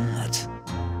wants that?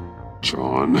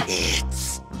 John.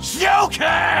 It's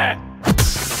Joker!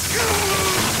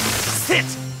 Sit!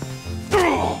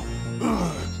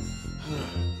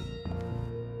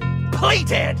 Play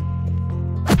dead!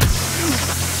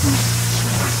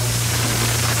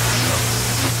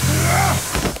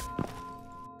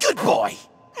 Good boy!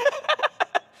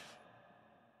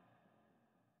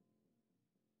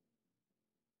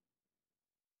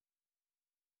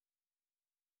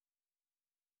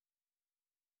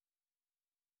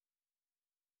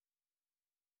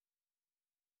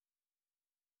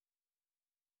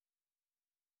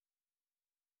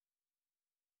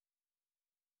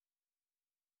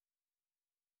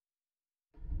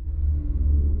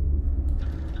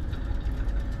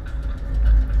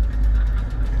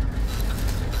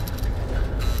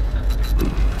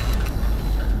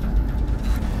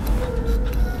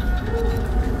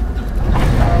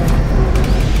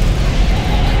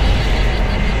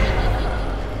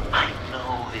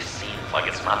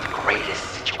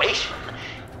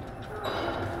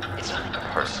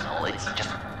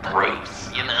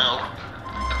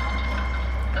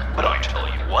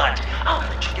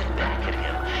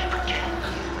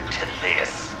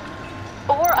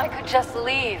 Just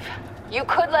leave. You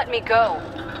could let me go.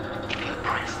 If you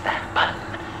press that button,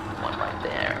 one right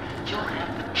there, you'll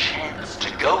have the chance to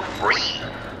go free,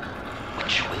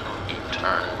 which will in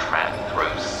turn trap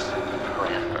Bruce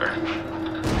forever.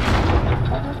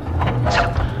 So,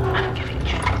 I'm giving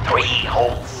you 3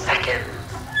 whole seconds.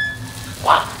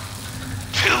 1,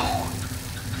 2,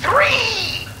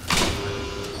 3!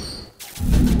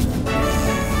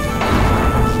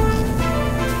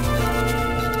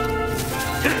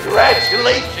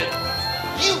 Congratulations!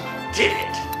 You did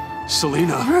it!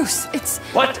 Selina. Bruce, it's...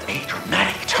 What a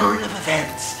dramatic turn of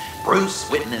events! Bruce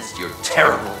witnessed your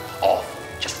terrible, awful,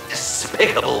 just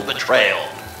despicable betrayal.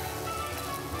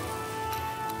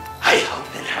 I hope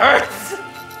it hurts!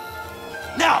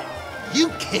 Now, you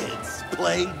kids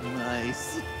play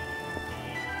nice.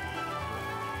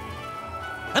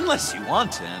 Unless you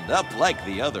want to end up like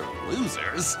the other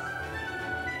losers.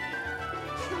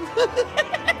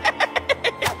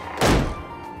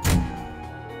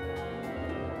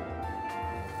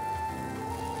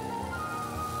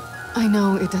 I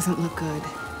know it doesn't look good,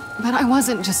 but I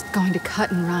wasn't just going to cut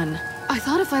and run. I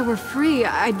thought if I were free,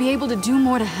 I'd be able to do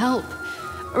more to help.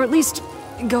 Or at least,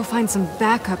 go find some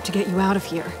backup to get you out of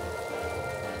here.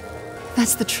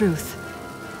 That's the truth.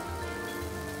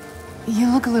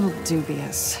 You look a little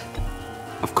dubious.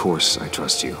 Of course, I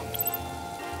trust you.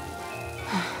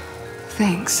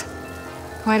 Thanks.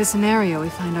 Quite a scenario we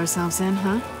find ourselves in,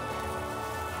 huh?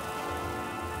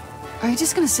 Are you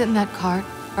just gonna sit in that cart,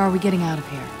 or are we getting out of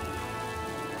here?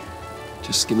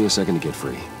 Just give me a second to get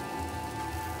free.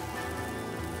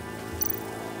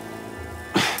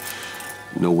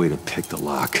 No way to pick the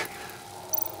lock.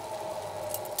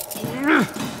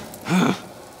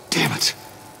 Damn it.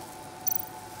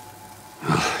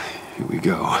 Well, here we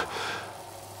go.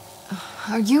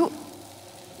 Are you...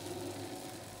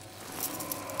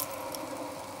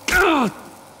 Oh,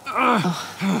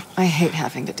 I hate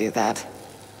having to do that.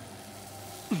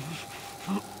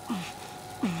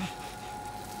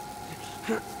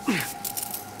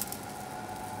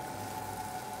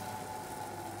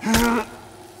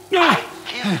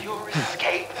 Give your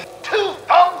escape 2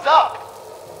 thumbs up!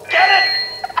 Get it?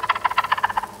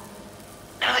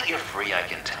 Now that you're free, I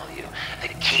can tell you the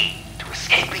key to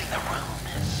escaping the room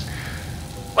is...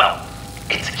 Well,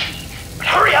 it's a key. But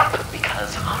hurry up,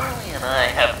 because Harley and I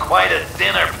have quite a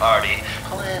dinner party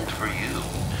planned for you.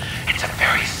 It's a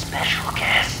very special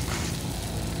guest.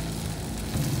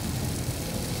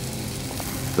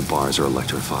 The bars are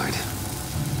electrified.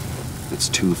 It's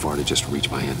too far to just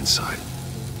reach my hand inside.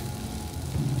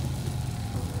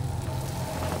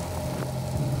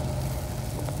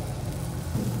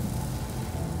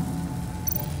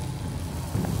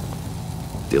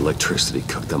 The electricity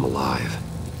cooked them alive.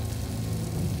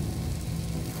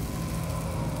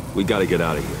 We gotta get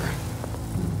out of here.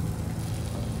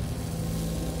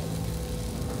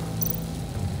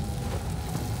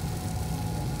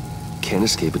 Can't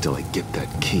escape until I get that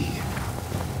key.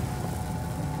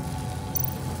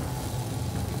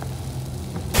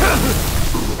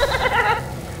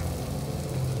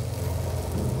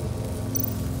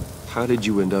 How did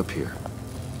you end up here?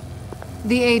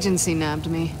 The agency nabbed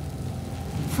me.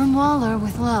 From Waller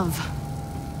with love.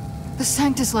 The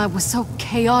Sanctus lab was so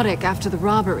chaotic after the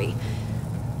robbery.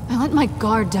 I let my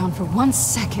guard down for 1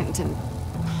 second and...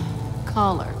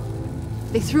 collar.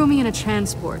 They threw me in a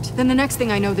transport. Then the next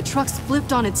thing I know, the truck's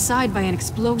flipped on its side by an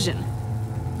explosion.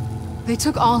 They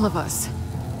took all of us.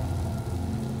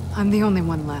 I'm the only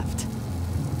one left.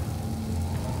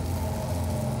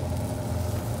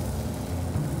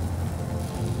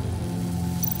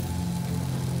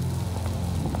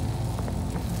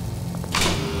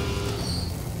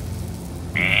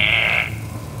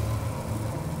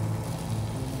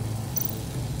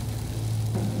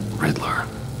 Riddler.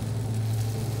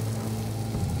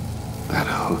 That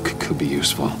hook could be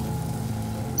useful.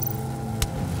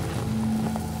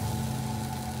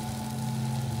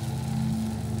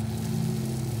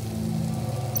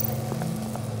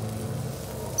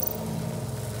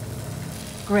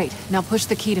 Great, now push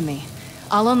the key to me.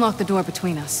 I'll unlock the door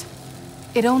between us.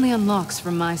 It only unlocks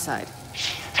from my side.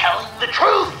 She's telling the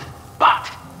truth, but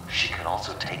she could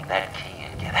also take that key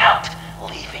and get out,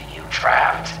 leaving you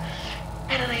trapped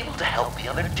and unable to help the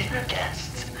other dinner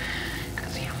guests.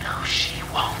 Because you know she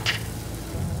won't.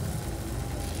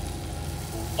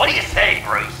 What do you say,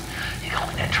 Bruce? You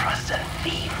going to trust a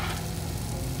thief?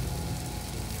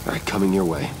 All right, coming your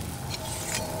way.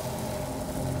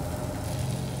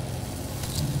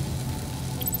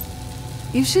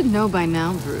 You should know by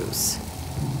now, Bruce.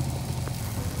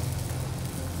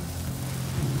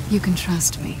 You can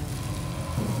trust me.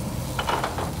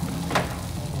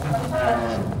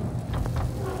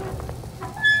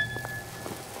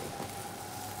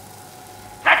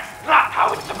 That's not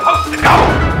how it's supposed to go!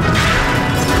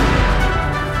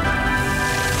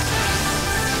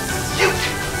 You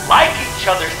two like each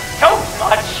other so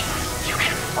much, you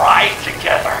can fry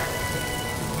together.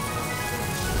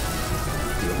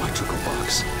 The electrical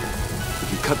box.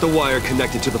 We can cut the wire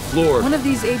connected to the floor. One of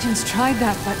these agents tried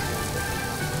that, but...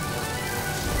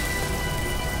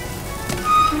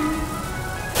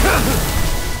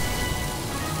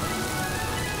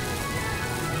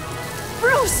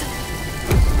 Bruce!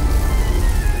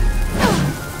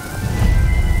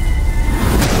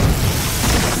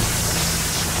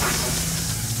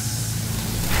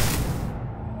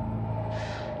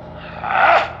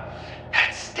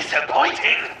 That's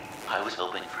disappointing. I was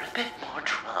hoping for a bit more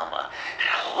drama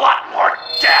and a lot more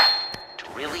death to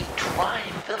really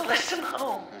drive the lesson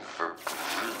home for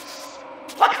Bruce.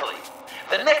 Luckily,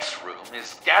 the next room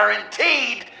is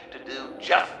guaranteed to do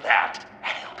just that,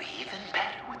 and it'll be even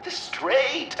better with the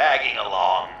stray tagging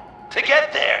along. To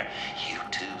get there, you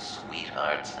two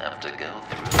sweethearts have to go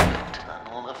through the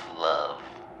tunnel of love.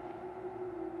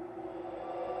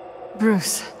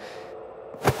 Bruce.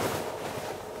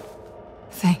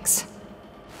 Thanks.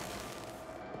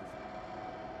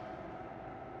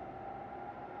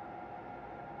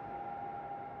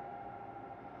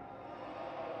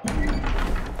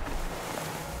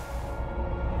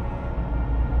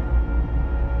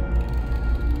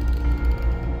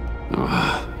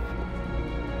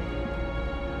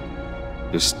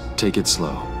 Just take it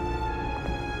slow.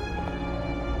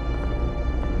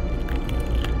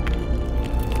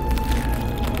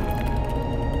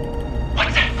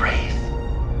 What's that phrase?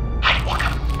 I'd walk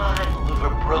a mile over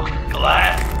broken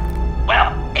glass.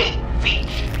 Well, 8 feet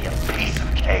should be a piece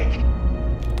of cake.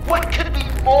 What could be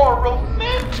more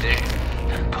romantic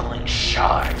than pulling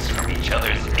shards from each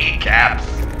other's kneecaps?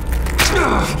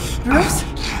 Bruce?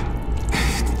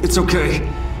 It's okay.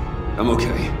 I'm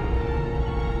okay.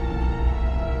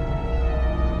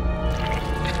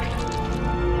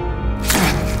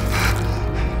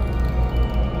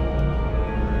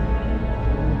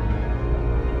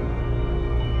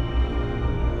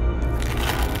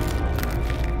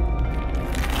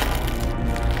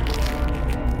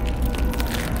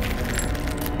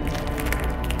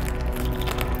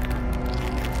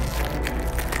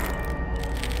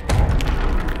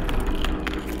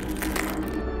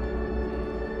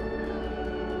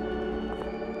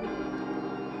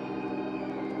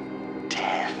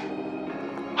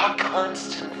 Our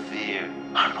constant fear,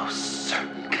 our most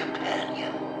certain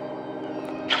companion.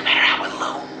 No matter how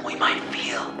alone we might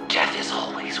feel, death is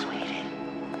always waiting.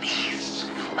 These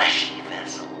fleshy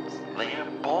vessels, they are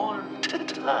born to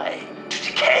die, to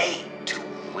decay, to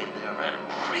wither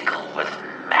and wriggle with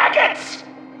maggots.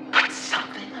 But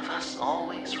something of us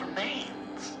always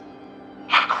remains.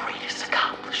 Our greatest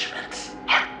accomplishments,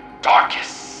 our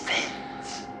darkest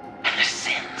sins, and the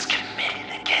sins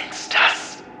committed against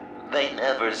us. They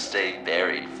never stay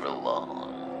buried for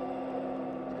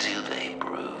long. Do they,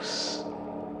 Bruce?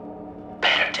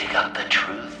 Better dig up the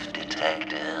truth,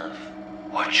 detective.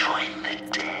 or join the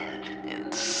dead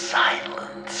in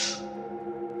silence.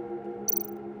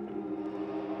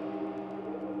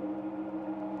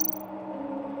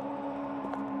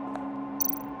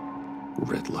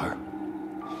 Riddler.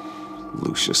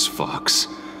 Lucius Fox.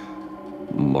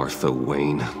 Martha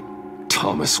Wayne.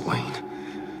 Thomas Wayne.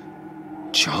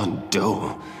 John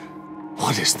Doe.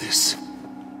 What is this?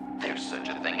 There's such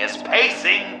a thing as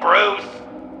pacing, Bruce!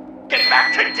 Get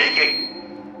back to digging!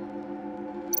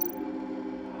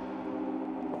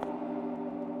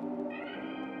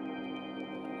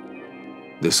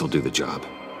 This'll do the job.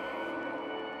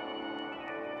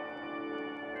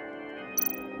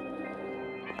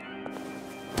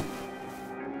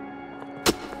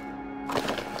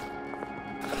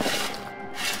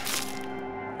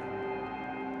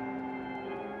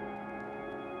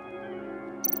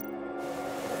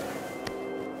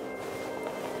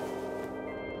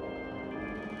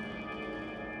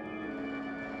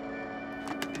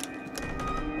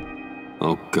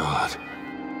 Oh, God.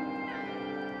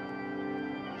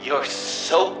 You're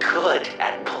so good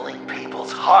at pulling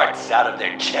people's hearts out of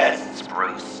their chests,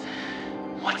 Bruce.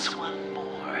 What's one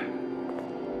more?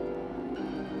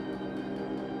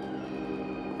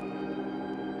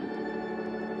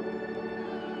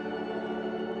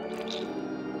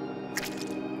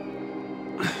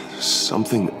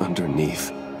 Something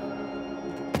underneath.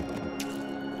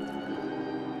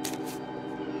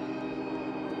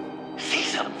 See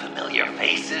some familiar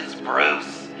faces,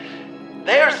 Bruce?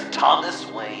 There's Thomas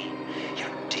Wayne, your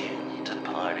dearly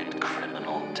departed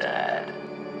criminal dad.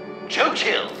 Joe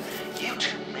Chill, you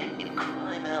two met in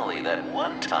Crime Alley that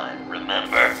one time,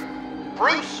 remember?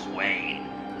 Bruce Wayne,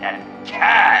 that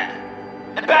cad.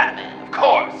 And Batman, of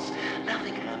course.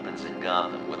 Nothing happens in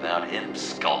Gotham without him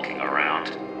skulking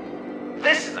around.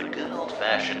 This is a good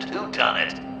old-fashioned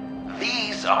whodunit.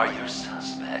 These are your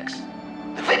suspects.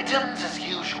 The victims, as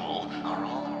usual, are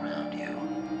all around you.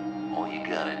 All you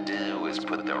gotta do is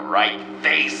put the right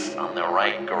face on the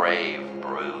right grave,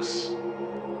 Bruce.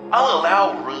 I'll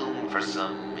allow room for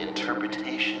some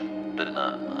interpretation, but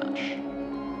not much.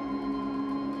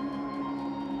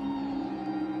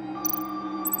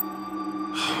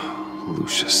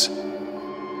 Lucius.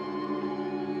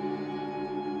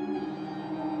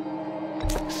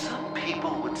 Some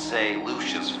people would say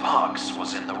Lucius Fox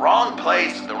was in the wrong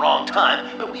place at the wrong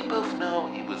time, but we both know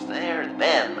he was there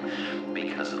then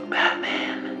because of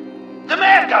Batman. The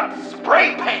man got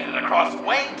spray painted across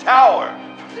Wayne Tower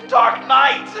for the Dark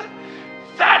Knight.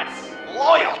 That's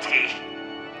loyalty.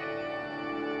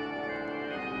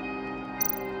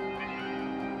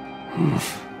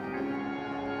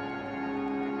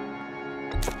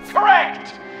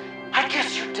 Correct! I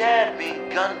guess your dad being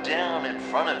gunned down in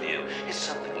front of you is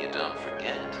something you don't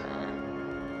forget, huh?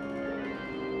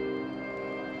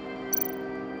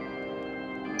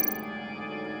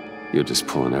 You're just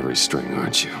pulling every string,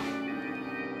 aren't you?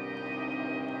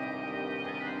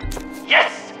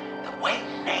 Yes! The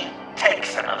Wayne name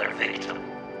takes another victim.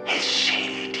 His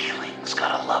shady dealings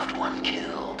got a loved one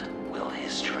killed. Will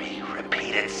history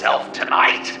repeat itself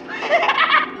tonight?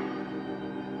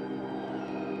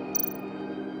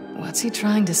 What's he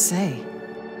trying to say?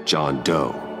 John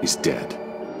Doe is dead.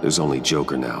 There's only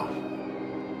Joker now.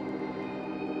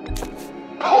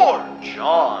 Poor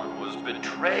John was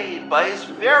betrayed by his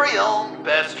very own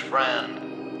best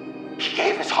friend. He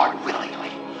gave his heart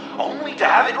willingly, only to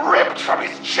have it ripped from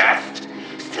his chest,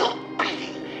 still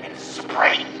beating and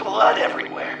spraying blood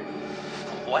everywhere.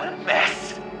 What a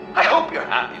mess. I hope you're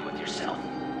happy with yourself.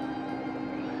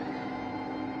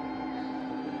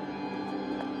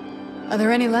 Are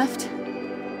there any left?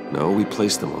 No, we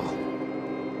placed them all.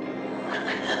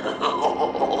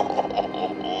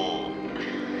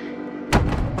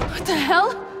 What the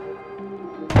hell?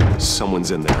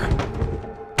 Someone's in there.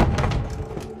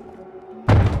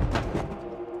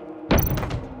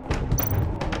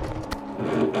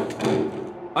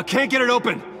 I can't get it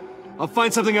open. I'll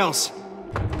find something else.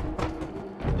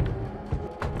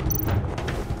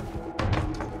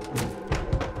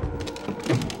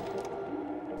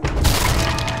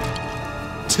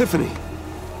 Tiffany.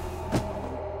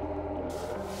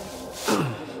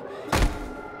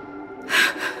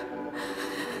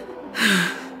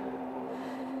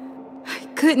 I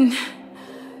couldn't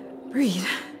breathe.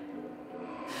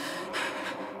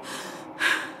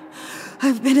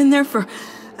 I've been in there for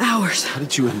hours. How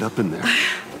did you end up in there?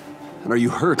 And are you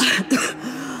hurt?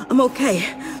 I'm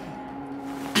okay.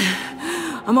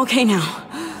 I'm okay now.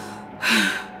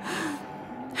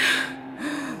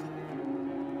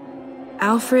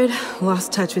 Alfred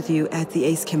lost touch with you at the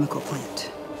Ace Chemical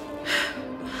plant.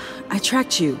 I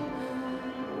tracked you.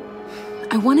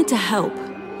 I wanted to help.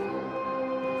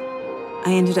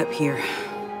 I ended up here.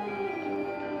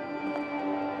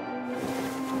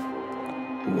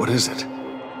 What is it?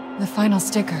 The final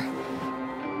sticker.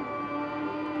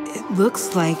 It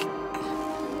looks like...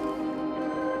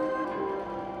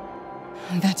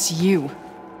 That's you.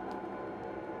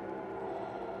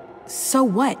 So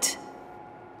what?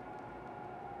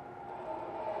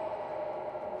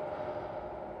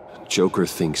 Joker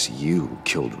thinks you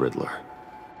killed Riddler.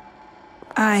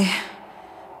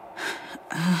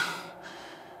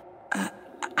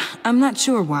 I'm not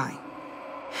sure why.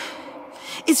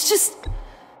 It's just...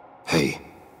 Hey,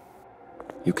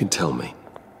 you can tell me.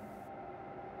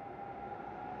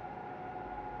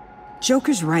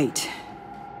 Joker's right.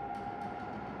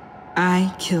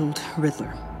 I killed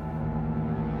Riddler.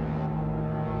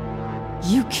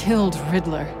 You killed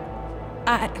Riddler.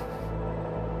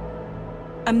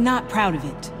 I'm not proud of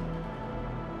it.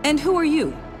 And who are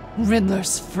you?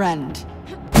 Riddler's friend.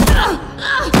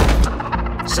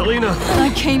 Selina!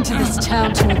 I came to this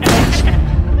town to avenge him.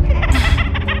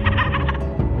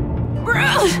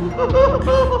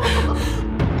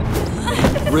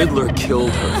 Riddler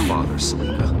killed her father,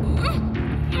 Selina.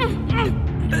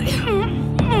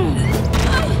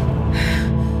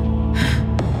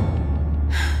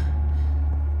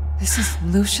 This is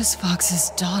Lucius Fox's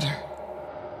daughter.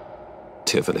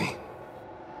 Tiffany.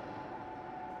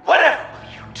 Whatever will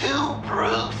you do,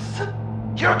 Bruce?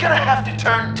 You're gonna have to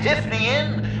turn Tiffany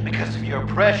in because of your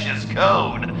precious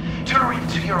code. Turn her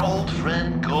into your old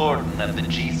friend Gordon at the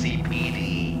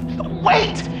GCPD.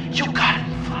 Wait! You got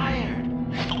him fired.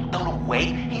 No,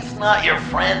 wait. He's not your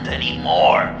friend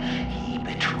anymore. He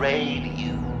betrayed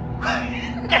you.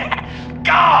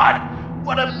 God!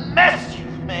 What a mess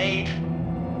you've made!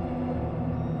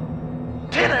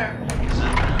 Dinner is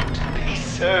about to be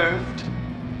served.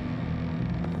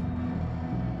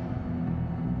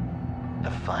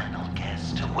 The final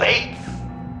guest awaits.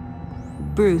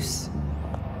 Bruce.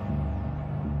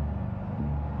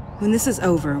 When this is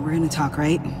over, we're gonna talk,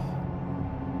 right?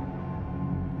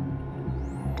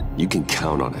 You can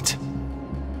count on it.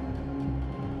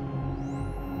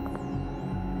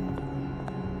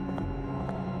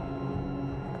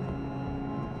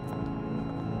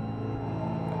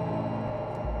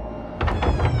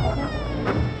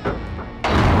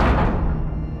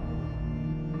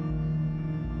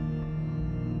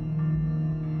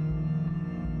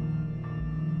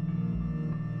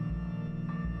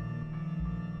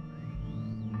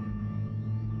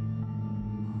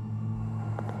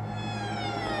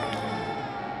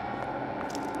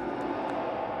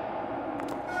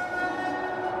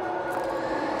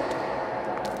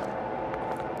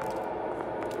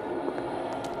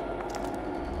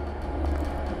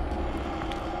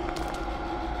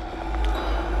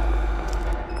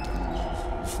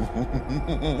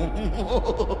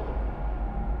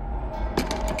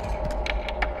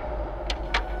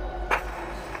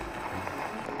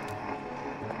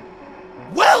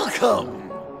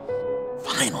 Welcome!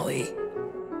 Finally.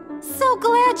 So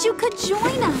glad you could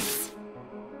join us.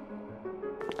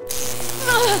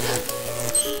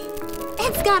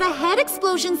 It's got a head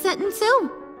explosion setting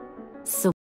too.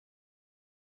 So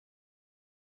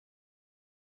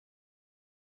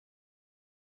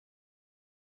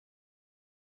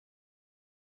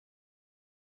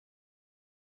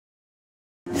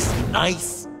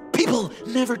Nice. People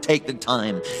never take the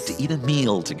time to eat a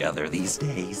meal together these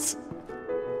days.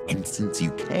 And since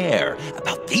you care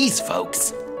about these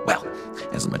folks, well,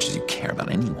 as much as you care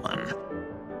about anyone,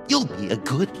 you'll be a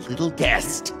good little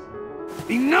guest.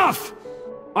 Enough!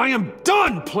 I am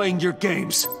done playing your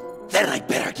games! Then I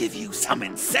better give you some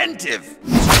incentive.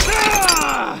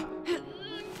 Ah!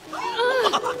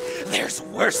 There's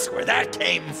worse where that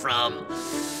came from.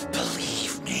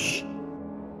 Believe me.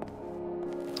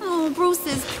 Oh, Bruce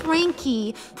is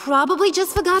cranky. Probably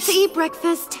just forgot to eat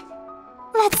breakfast.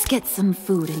 Let's get some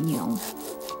food in you.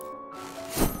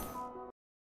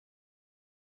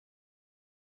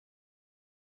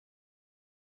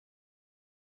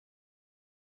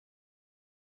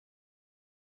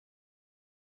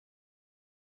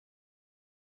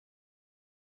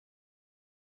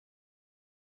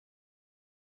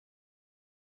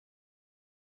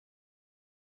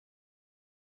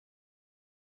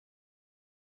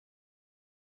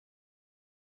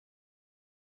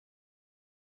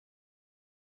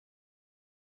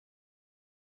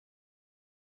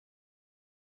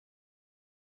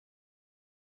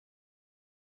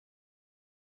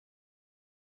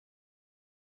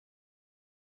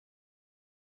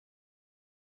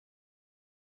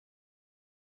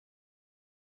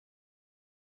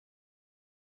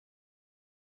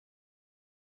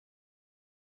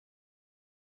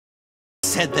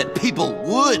 Said that people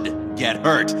would get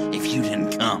hurt if you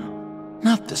didn't come.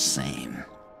 Not the same.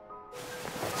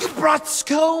 You brought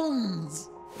scones!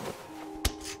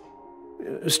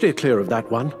 Steer clear of that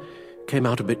one. Came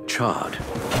out a bit charred.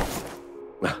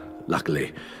 Well,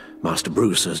 luckily, Master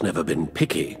Bruce has never been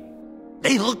picky.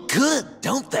 They look good,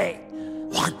 don't they?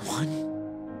 Want one?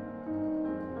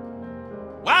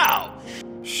 Wow!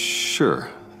 Sure,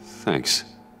 thanks.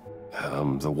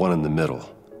 The one in the middle.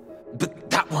 But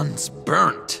that one's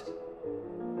burnt.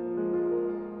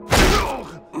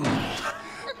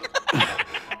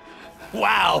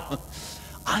 Wow!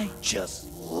 I just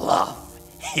love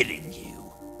hitting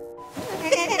you.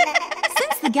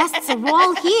 Since the guests are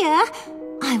all here,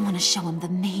 I want to show them the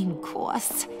main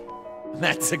course.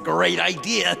 That's a great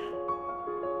idea.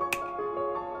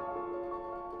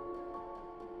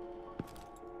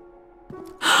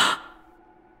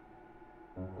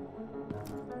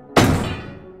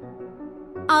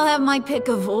 I'll have my pick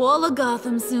of all of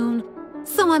Gotham soon,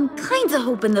 so I'm kinda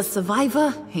hoping the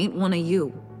survivor ain't one of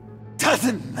you.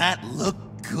 Doesn't that look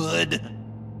good?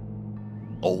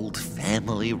 Old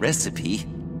family recipe.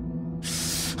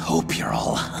 Hope you're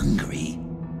all hungry.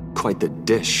 Quite the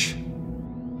dish.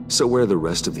 So where are the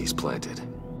rest of these planted?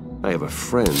 I have a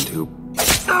friend who...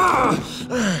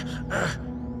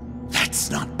 That's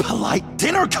not polite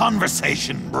dinner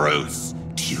conversation, Bruce.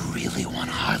 Do you really want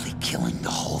Harley killing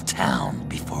the whole town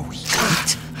before we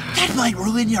eat? That might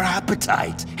ruin your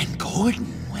appetite. And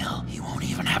Gordon, well, he won't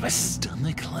even have a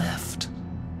stomach left.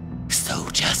 So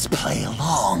just play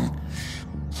along,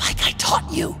 like I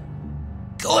taught you.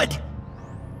 Good.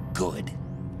 Good.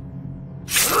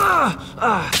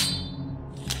 Ugh.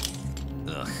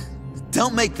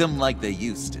 Don't make them like they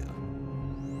used to.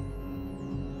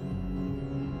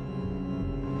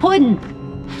 Puddin',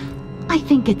 I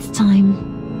think it's time.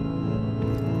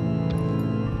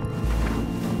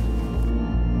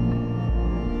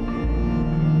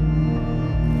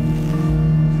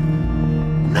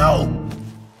 No!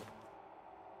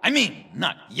 I mean,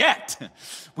 not yet.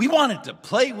 We wanted to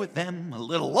play with them a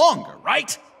little longer,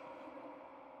 right?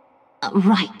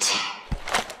 Right.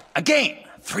 A game,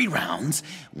 3 rounds,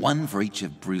 1 for each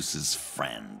of Bruce's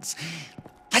friends.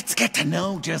 Let's get to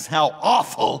know just how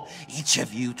awful each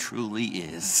of you truly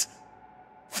is.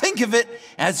 Think of it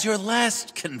as your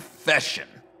last confession.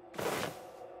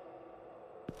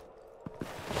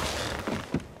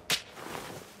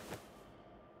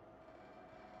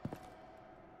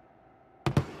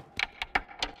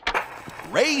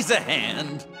 Raise a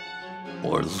hand,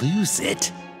 or lose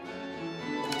it.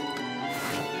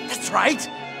 That's right.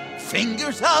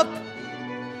 Fingers up.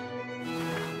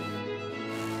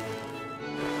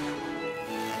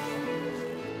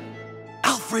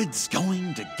 Alfred's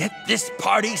going to get this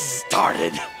party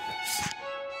started.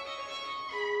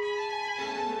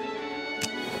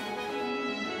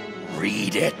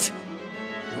 Read it.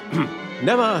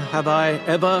 Never have I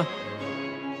ever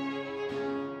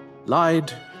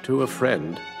lied to a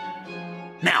friend.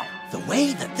 Now, the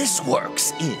way that this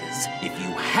works is, if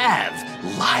you have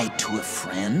lied to a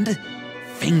friend,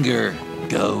 finger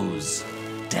goes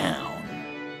down.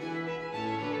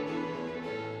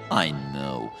 I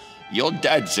know, your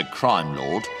dad's a crime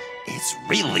lord. It's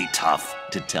really tough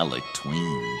to tell a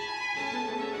tween.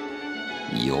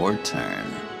 Your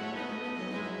turn.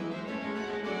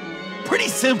 Pretty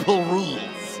simple rules.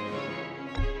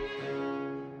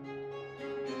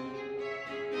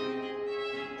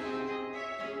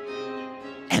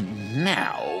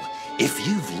 Now, if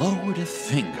you've lowered a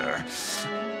finger,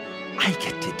 I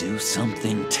get to do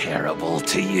something terrible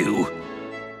to you.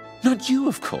 Not you,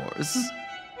 of course.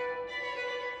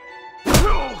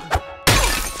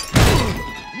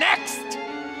 Next!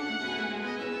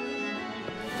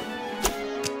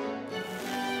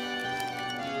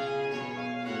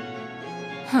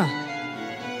 Huh.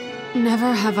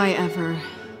 Never have I ever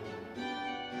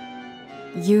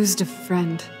used a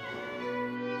friend.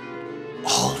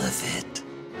 All of it.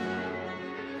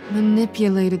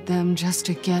 Manipulated them just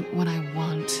to get what I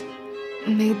want.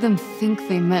 Made them think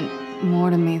they meant more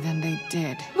to me than they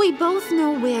did. We both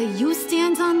know where you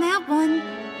stand on that one.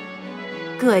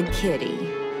 Good kitty.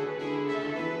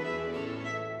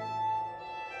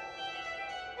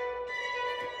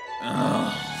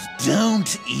 Oh,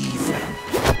 don't even.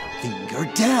 Finger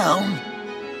down.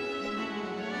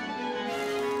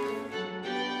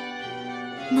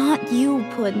 Not you,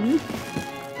 Puddin'.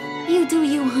 You do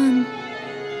you, hun.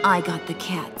 I got the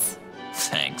cats.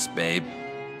 Thanks, babe.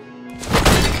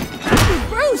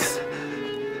 Bruce!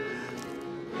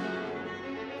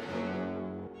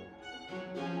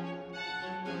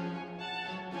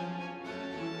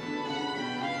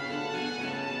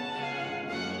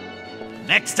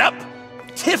 Next up,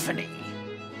 Tiffany.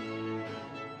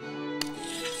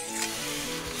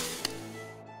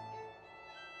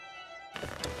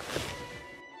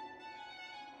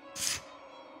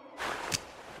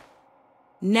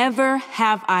 Never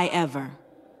have I ever.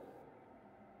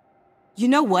 You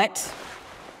know what?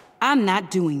 I'm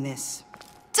not doing this.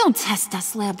 Don't test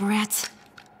us, lab rat.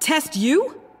 Test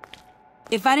you?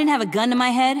 If I didn't have a gun to my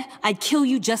head, I'd kill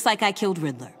you just like I killed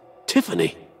Riddler.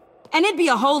 Tiffany! And it'd be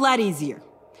a whole lot easier.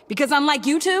 Because unlike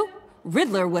you two,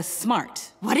 Riddler was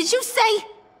smart. What did you say?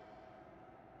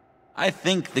 I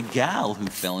think the gal who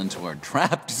fell into our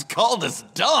trap just called us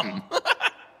dumb.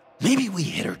 Maybe we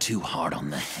hit her too hard on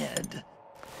the head.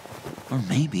 Or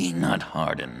maybe not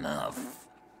hard enough.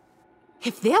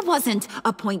 If there wasn't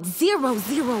a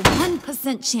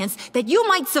 0.001% chance that you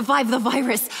might survive the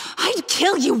virus, I'd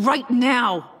kill you right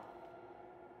now.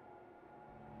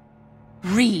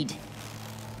 Read.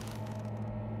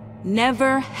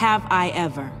 Never have I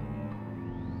ever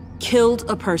killed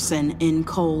a person in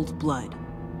cold blood.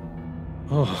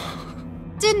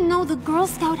 Didn't know the Girl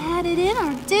Scout had it in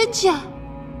her, did ya?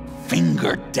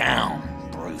 Finger down,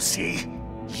 Brucey.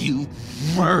 You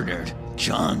murdered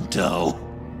John Doe.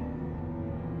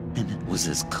 And it was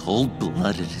as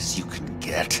cold-blooded as you can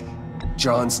get.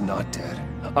 John's not dead.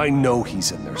 I know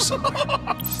he's in there somewhere.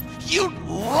 You'd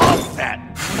love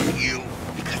that, wouldn't you?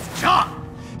 Because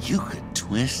John, you could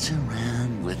twist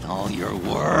around with all your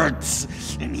words,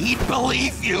 and he'd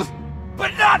believe you.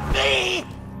 But not me!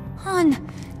 Hun,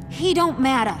 he don't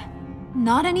matter.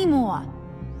 Not anymore.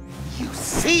 You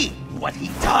see what he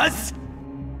does?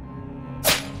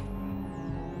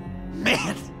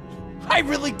 Man, I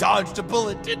really dodged a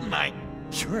bullet, didn't I?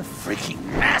 You're a freaking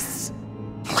mess.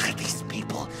 Look at these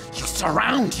people you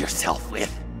surround yourself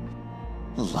with.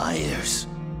 Liars.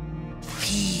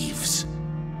 Thieves.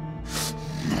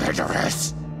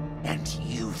 Murderers. And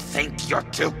you think you're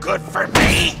too good for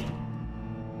me?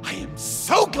 I am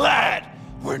so glad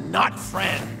we're not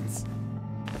friends.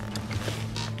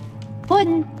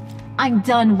 Puddin', I'm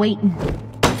done waiting.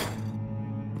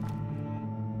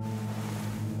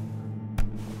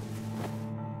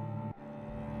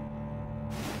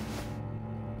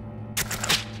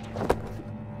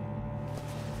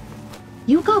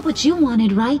 You got what you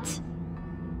wanted, right?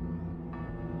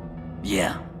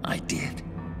 Yeah, I did.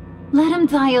 Let him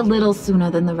die a little sooner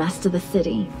than the rest of the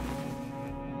city.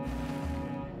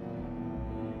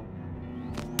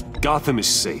 Gotham is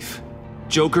safe.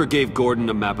 Joker gave Gordon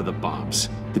a map of the bombs.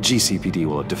 The GCPD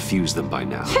will have defused them by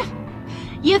now.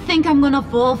 You think I'm gonna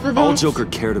fall for that? All Joker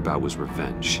cared about was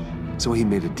revenge, so he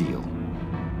made a deal.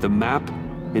 The map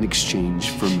in exchange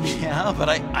for me. Yeah, but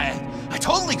I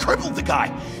totally crippled the guy.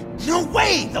 No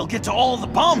way they'll get to all the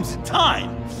bombs in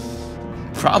time.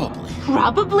 Probably.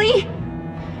 Probably?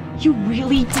 You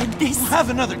really did this? We'll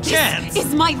have another chance. This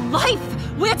is my life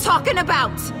we're talking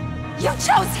about. You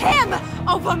chose him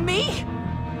over me?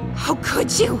 How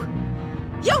could you?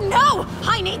 You know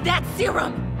I need that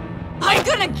serum. I'm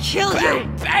gonna kill you.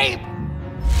 Babe!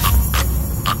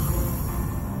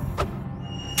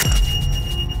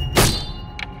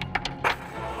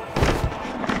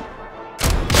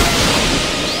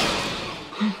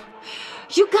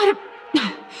 You gotta...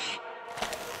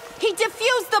 He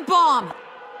defused the bomb!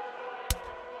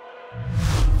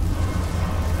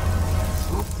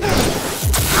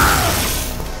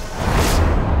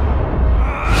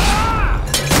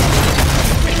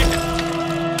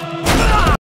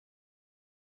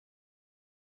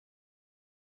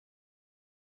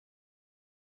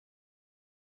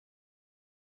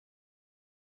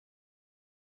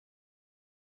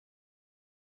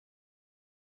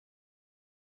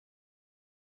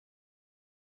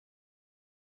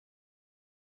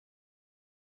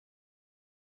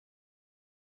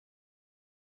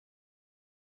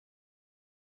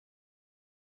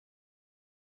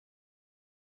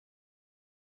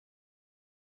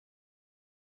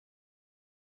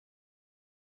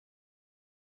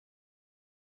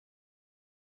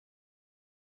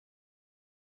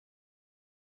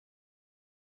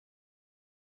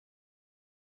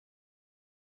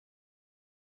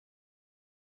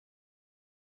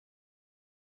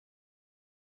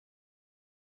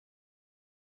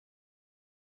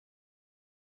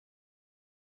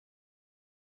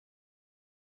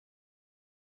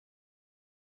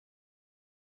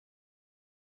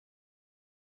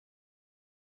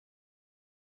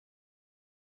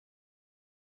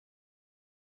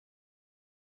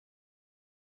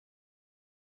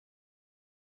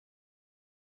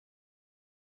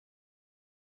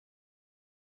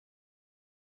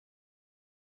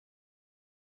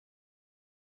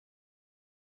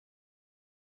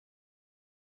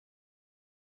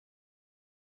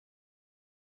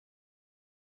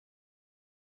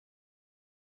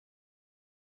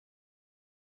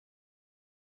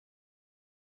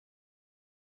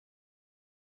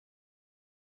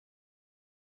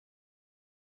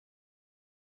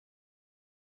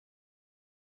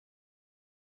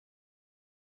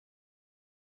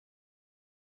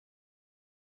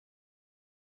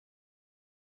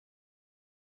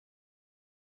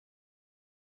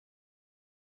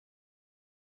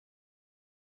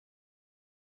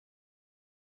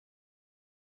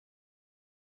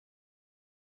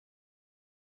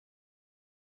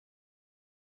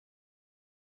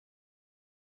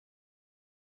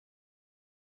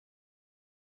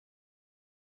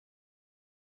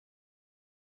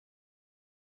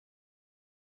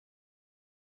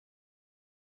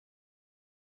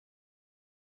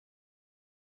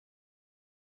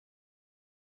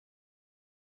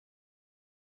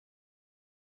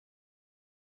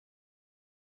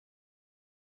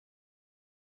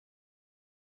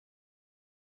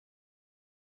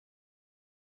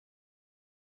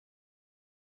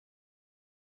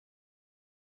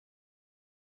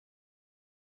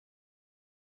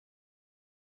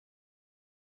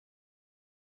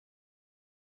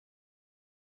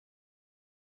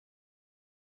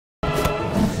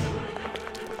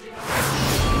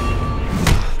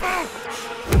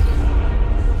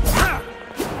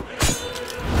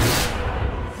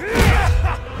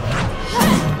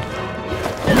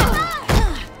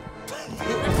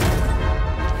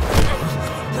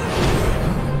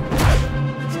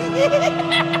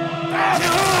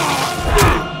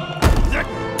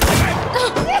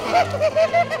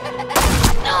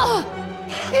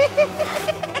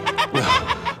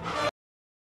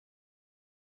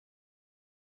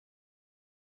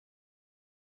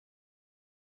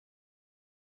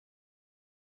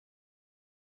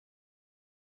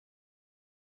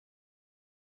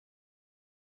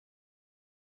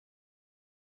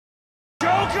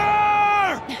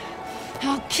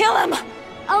 Kill him!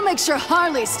 I'll make sure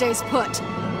Harley stays put.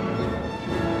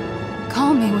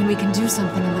 Call me when we can do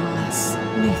something a little less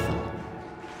lethal.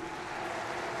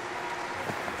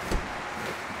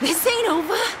 This ain't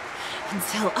over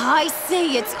until I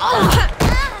say it's over!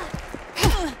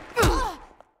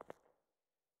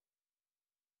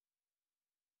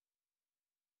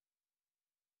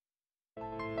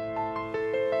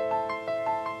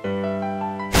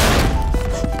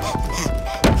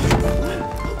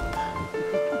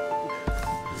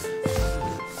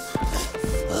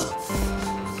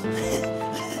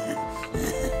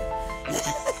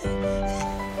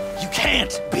 You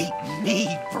can't beat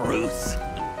me, Bruce.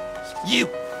 You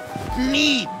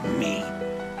need me.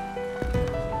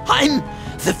 I'm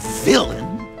the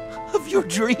villain of your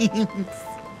dreams.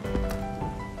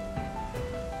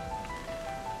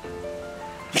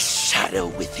 The shadow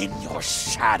within your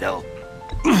shadow.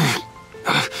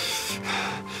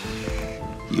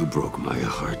 You broke my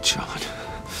heart, John.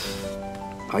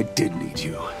 I did need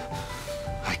you.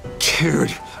 I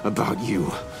cared about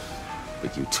you.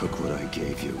 But you took what I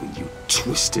gave you and you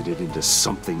twisted it into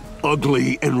something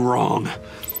ugly and wrong.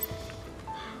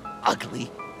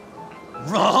 Ugly?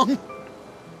 Wrong?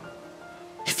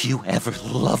 If you ever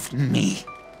loved me,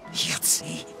 you'd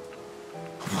see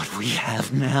what we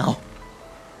have now.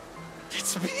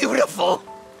 It's beautiful.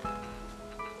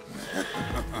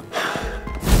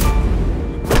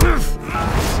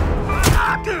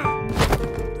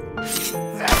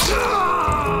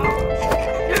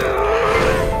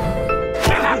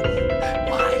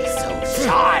 Why so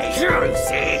shy,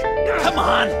 Brucey? Come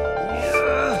on.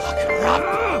 Lock her up.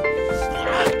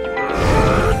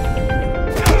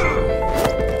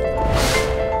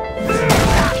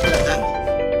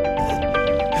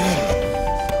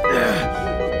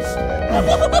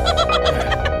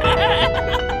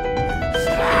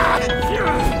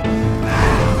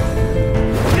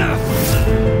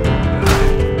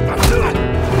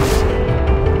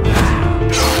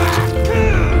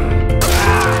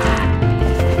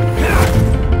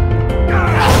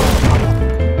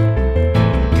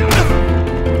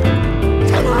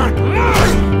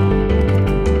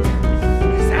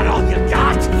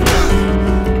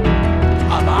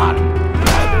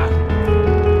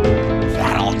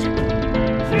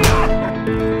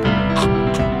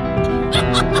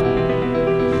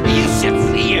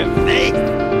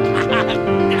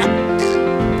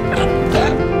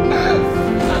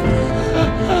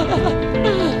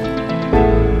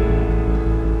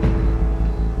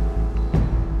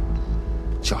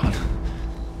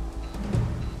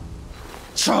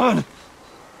 John!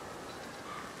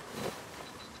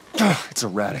 It's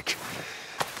erratic.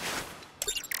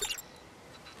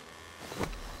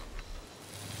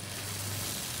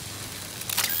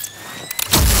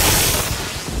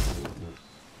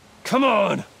 Come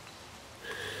on!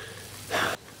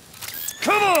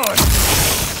 Come on!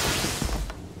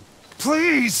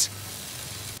 Please!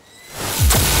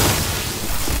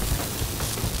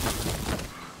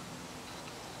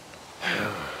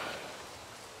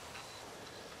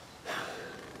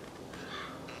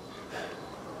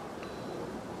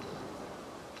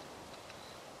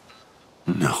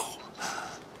 No.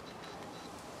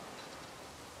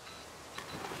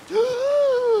 You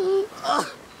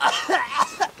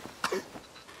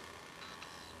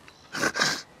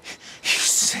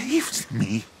saved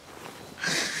me.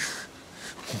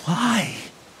 Why?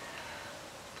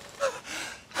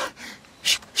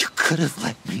 You could have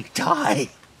let me die.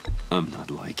 I'm not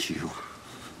like you.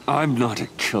 I'm not a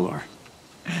killer.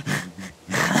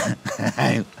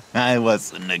 I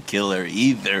wasn't a killer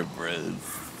either,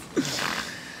 Bruce.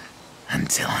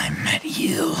 Until I met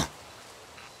you.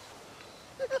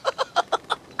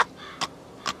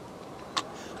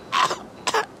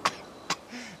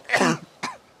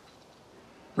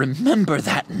 Remember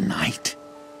that night?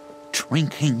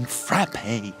 Drinking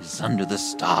frappes under the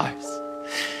stars.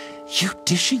 You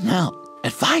dishing out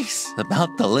advice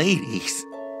about the ladies.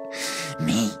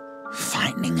 Me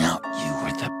finding out you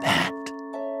were the bat.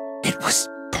 It was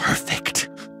perfect.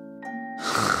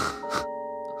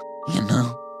 You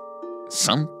know,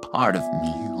 some part of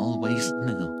me always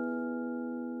knew.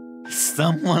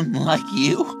 Someone like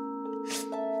you,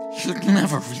 you'd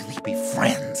never really be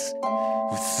friends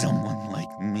with someone like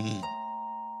me.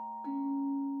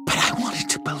 But I wanted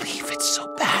to believe it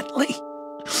so badly.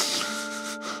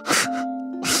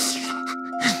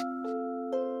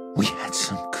 We had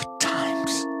some good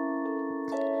times,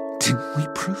 didn't we,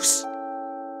 Bruce?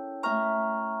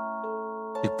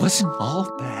 It wasn't all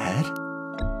bad.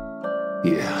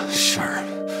 Yeah, sure.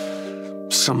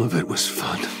 Some of it was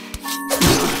fun.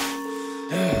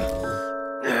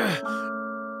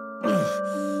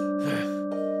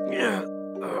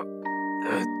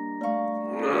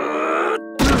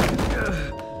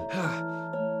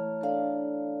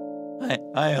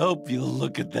 I hope you'll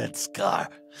look at that scar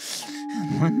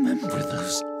and remember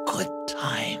those good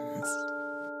times.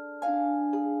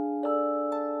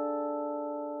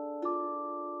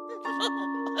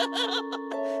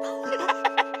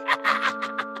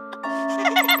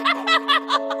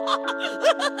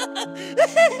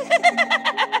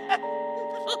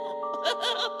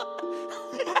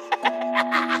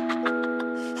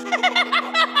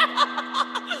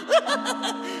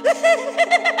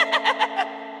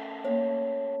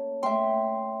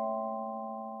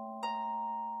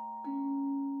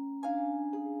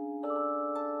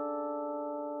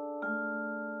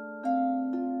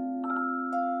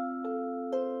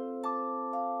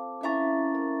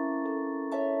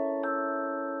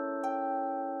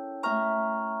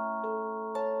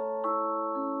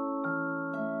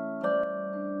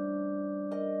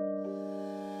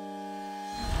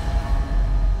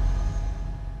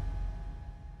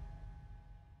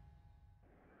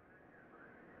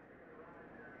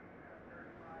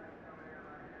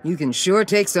 You can sure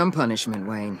take some punishment,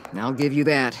 Wayne. I'll give you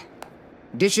that.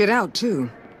 Dish it out,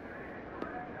 too.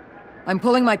 I'm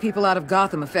pulling my people out of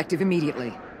Gotham effective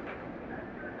immediately.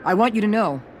 I want you to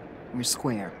know, we're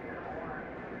square.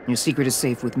 Your secret is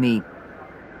safe with me.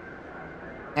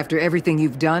 After everything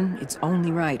you've done, it's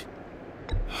only right.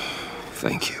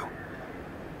 Thank you.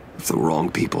 If the wrong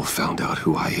people found out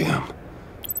who I am...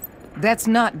 That's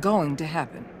not going to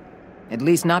happen. At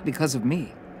least not because of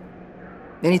me.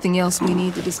 Anything else we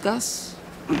need to discuss?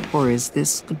 Or is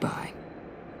this goodbye?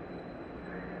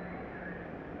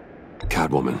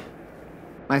 Catwoman.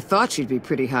 I thought she'd be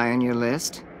pretty high on your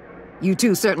list. You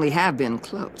two certainly have been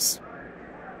close.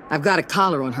 I've got a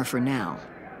collar on her for now.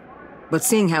 But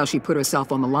seeing how she put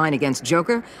herself on the line against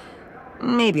Joker,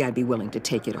 maybe I'd be willing to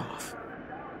take it off.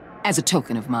 As a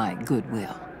token of my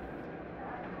goodwill.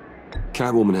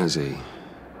 Catwoman has a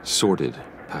sordid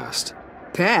past.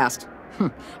 Past?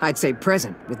 I'd say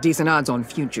present, with decent odds on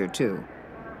future, too.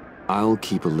 I'll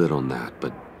keep a lid on that,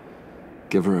 but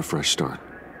give her a fresh start.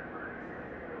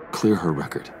 Clear her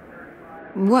record.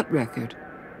 What record?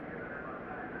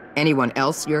 Anyone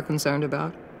else you're concerned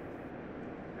about?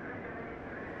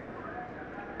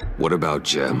 What about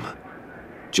Jem?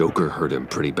 Joker hurt him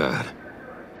pretty bad.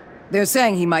 They're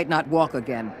saying he might not walk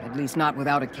again, at least not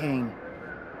without a cane.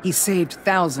 He saved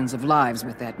thousands of lives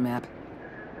with that map.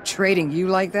 Trading you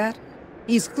like that?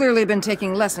 He's clearly been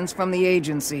taking lessons from the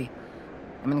agency.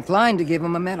 I'm inclined to give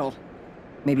him a medal.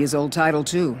 Maybe his old title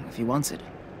too, if he wants it.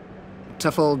 A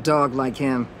tough old dog like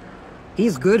him.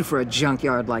 He's good for a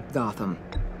junkyard like Gotham.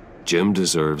 Jem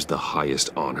deserves the highest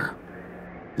honor.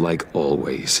 Like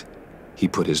always, he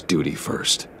put his duty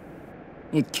first.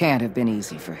 It can't have been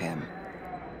easy for him.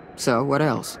 So, what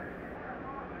else?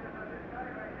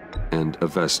 And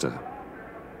Avesta.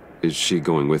 Is she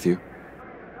going with you?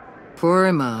 Poor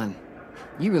Iman.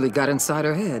 You really got inside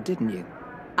her head, didn't you?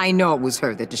 I know it was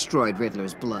her that destroyed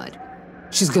Riddler's blood.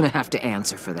 She's gonna have to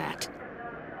answer for that.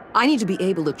 I need to be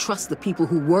able to trust the people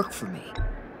who work for me.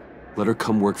 Let her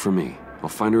come work for me. I'll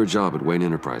find her a job at Wayne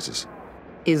Enterprises.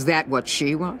 Is that what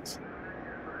she wants?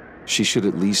 She should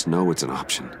at least know it's an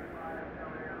option.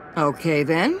 Okay,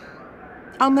 then.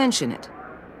 I'll mention it.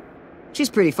 She's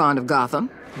pretty fond of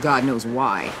Gotham. God knows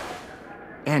why.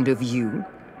 And of you.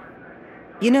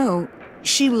 You know,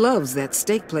 she loves that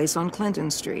steak place on Clinton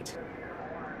Street.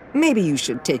 Maybe you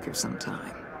should take her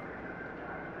sometime.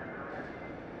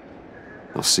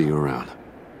 I'll see you around.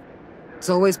 It's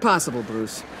always possible,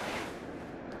 Bruce.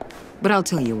 But I'll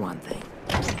tell you one thing.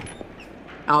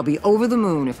 I'll be over the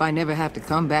moon if I never have to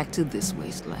come back to this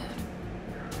wasteland.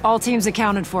 All teams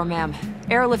accounted for, ma'am.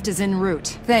 Airlift is en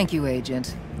route. Thank you,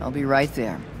 Agent. I'll be right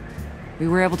there. We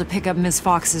were able to pick up Miss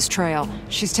Fox's trail.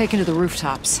 She's taken to the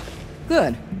rooftops.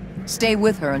 Good. Stay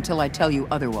with her until I tell you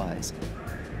otherwise.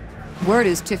 Word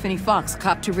is Tiffany Fox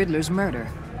copped to Riddler's murder.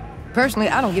 Personally,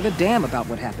 I don't give a damn about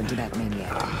what happened to that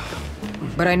maniac.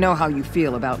 But I know how you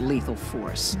feel about lethal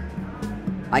force.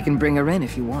 I can bring her in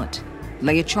if you want.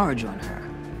 Lay a charge on her.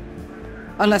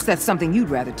 Unless that's something you'd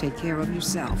rather take care of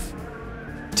yourself.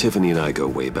 Tiffany and I go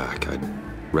way back. I'd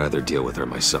rather deal with her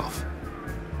myself.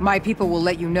 My people will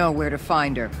let you know where to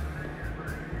find her.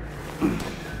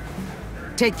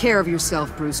 Take care of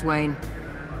yourself, Bruce Wayne.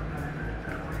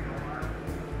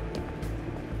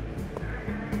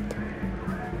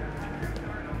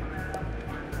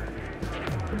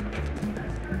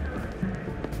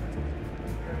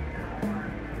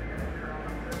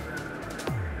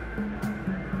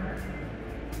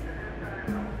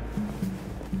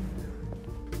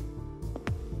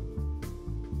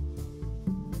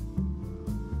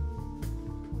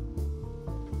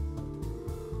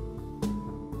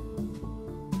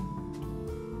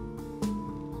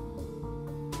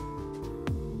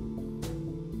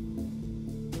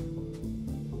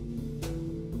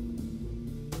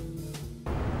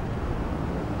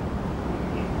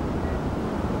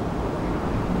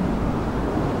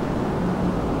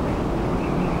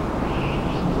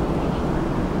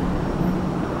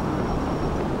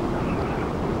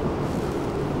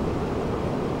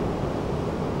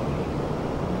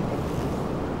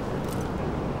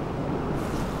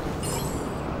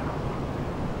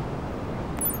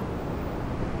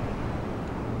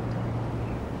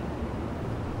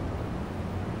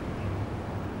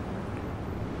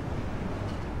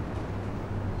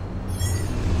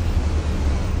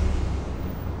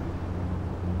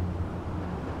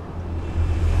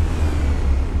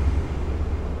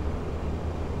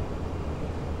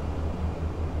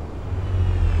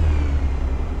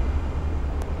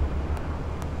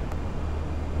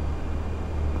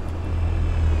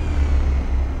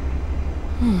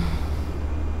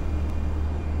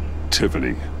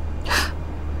 Tiffany,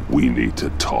 we need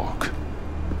to talk.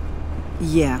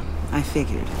 Yeah, I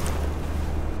figured.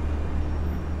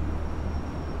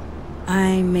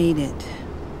 I made it,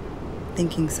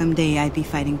 thinking someday I'd be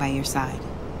fighting by your side,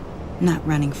 not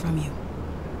running from you.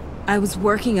 I was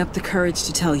working up the courage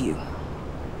to tell you.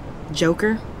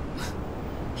 Joker?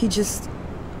 He just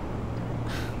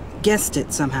guessed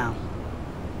it somehow.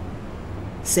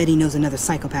 Said he knows another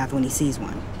psychopath when he sees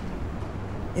one.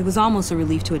 It was almost a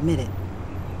relief to admit it.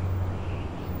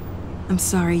 I'm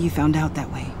sorry you found out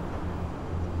that way.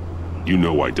 You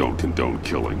know I don't condone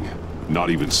killing. Not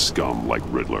even scum like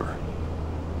Riddler.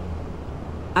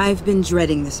 I've been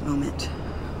dreading this moment.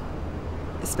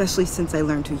 Especially since I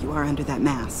learned who you are under that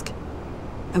mask.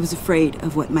 I was afraid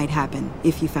of what might happen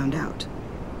if you found out.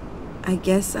 I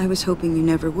guess I was hoping you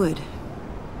never would.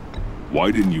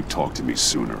 Why didn't you talk to me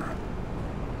sooner?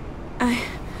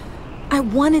 I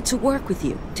wanted to work with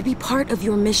you, to be part of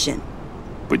your mission.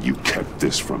 But you kept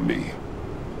this from me.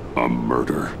 A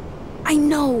murder. I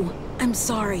know. I'm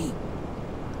sorry.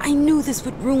 I knew this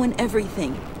would ruin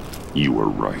everything. You were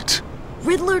right.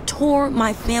 Riddler tore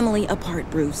my family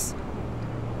apart, Bruce.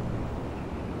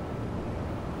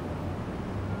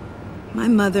 My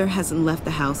mother hasn't left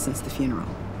the house since the funeral.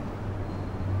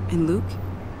 And Luke?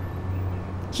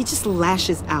 He just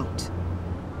lashes out.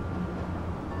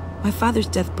 My father's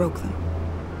death broke them.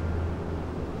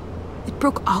 It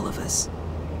broke all of us.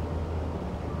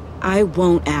 I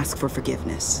won't ask for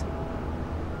forgiveness.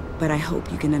 But I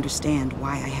hope you can understand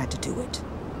why I had to do it.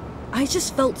 I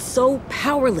just felt so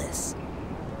powerless.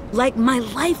 Like my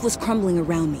life was crumbling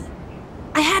around me.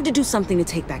 I had to do something to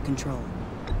take back control.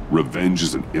 Revenge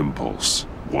is an impulse,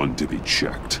 one to be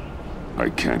checked.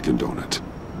 I can't condone it.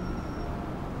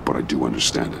 But I do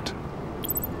understand it.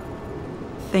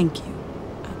 Thank you.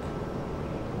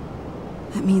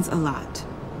 That means a lot.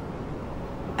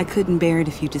 I couldn't bear it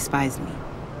if you despised me.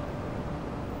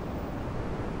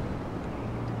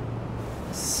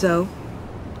 So,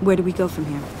 where do we go from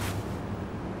here?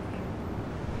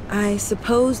 I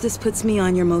suppose this puts me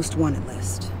on your most wanted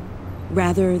list,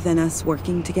 rather than us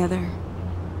working together.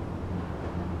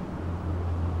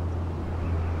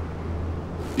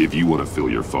 If you want to fill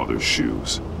your father's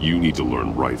shoes, you need to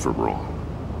learn right from wrong.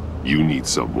 You need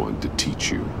someone to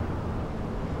teach you.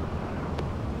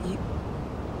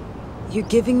 You're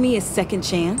giving me a second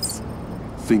chance?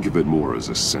 Think of it more as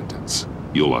a sentence.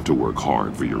 You'll have to work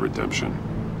hard for your redemption.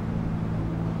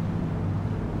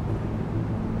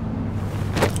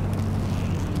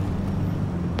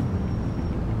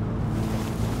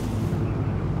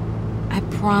 I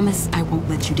promise I won't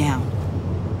let you down.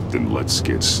 Then let's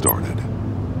get started.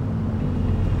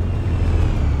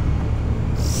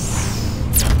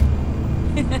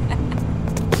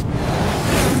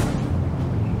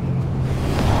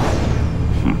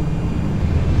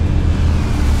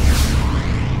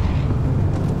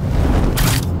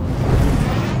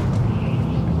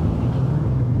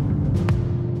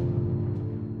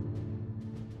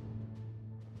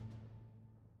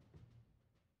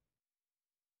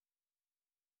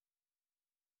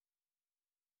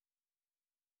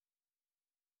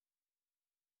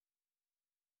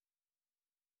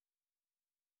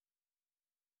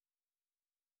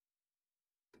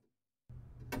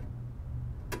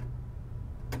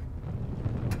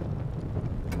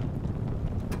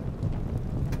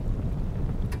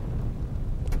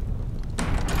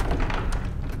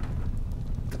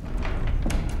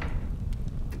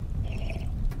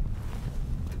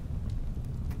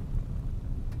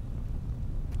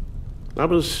 I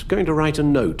was going to write a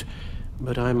note,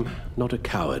 but I'm not a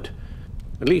coward.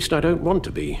 At least I don't want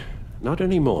to be. Not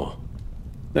anymore.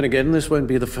 Then again, this won't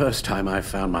be the first time I've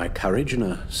found my courage in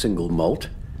a single malt.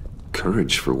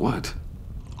 Courage for what?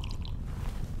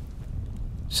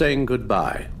 Saying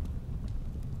goodbye.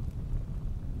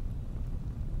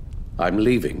 I'm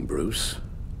leaving, Bruce.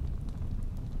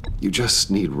 You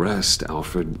just need rest,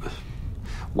 Alfred.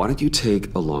 Why don't you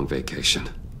take a long vacation?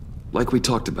 Like we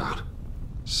talked about.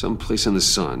 Someplace in the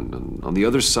sun, on the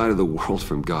other side of the world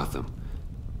from Gotham.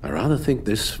 I rather think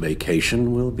this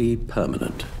vacation will be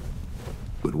permanent.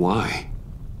 But why?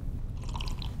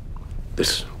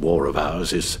 This war of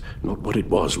ours is not what it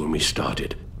was when we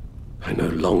started. I no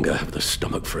longer have the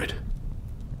stomach for it.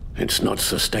 It's not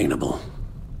sustainable.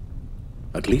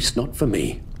 At least not for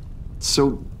me.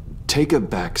 So, take a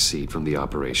back seat from the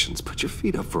operations. Put your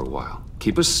feet up for a while.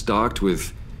 Keep us stocked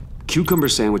with cucumber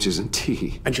sandwiches and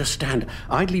tea. And just stand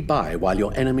idly by while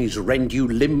your enemies rend you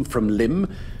limb from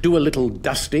limb? Do a little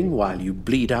dusting while you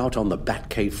bleed out on the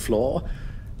Batcave floor?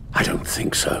 I don't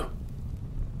think so.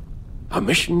 Our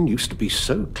mission used to be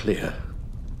so clear.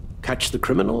 Catch the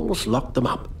criminals, lock them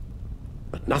up.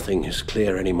 But nothing is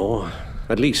clear anymore,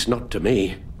 at least not to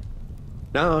me.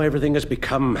 Now everything has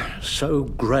become so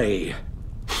grey.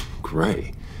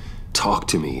 Grey? Talk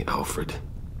to me, Alfred.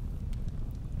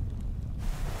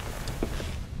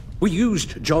 We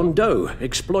used John Doe,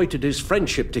 exploited his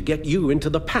friendship to get you into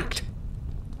the pact.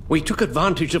 We took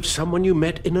advantage of someone you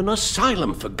met in an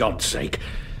asylum, for God's sake.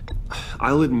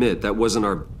 I'll admit that wasn't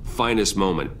our finest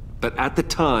moment, but at the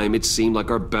time it seemed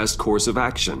like our best course of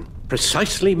action.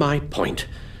 Precisely my point.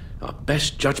 Our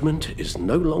best judgment is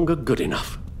no longer good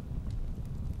enough.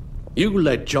 You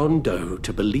led John Doe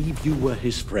to believe you were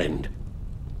his friend.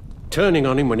 Turning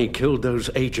on him when he killed those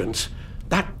agents,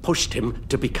 that pushed him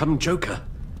to become Joker.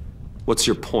 What's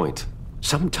your point?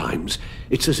 Sometimes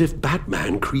it's as if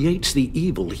Batman creates the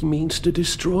evil he means to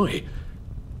destroy.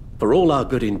 For all our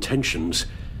good intentions,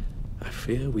 I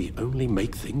fear we only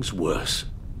make things worse.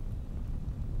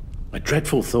 A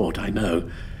dreadful thought, I know,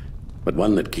 but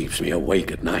one that keeps me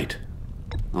awake at night.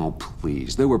 Oh,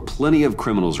 please. There were plenty of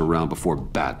criminals around before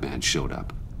Batman showed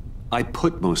up. I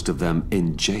put most of them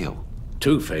in jail.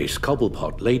 Two-Face,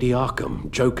 Cobblepot, Lady Arkham,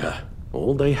 Joker,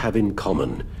 all they have in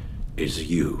common is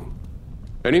you.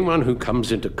 Anyone who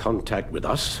comes into contact with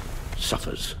us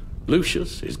suffers.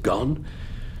 Lucius is gone.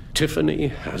 Tiffany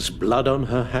has blood on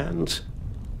her hands.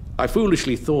 I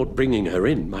foolishly thought bringing her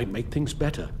in might make things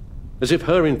better, as if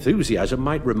her enthusiasm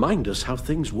might remind us how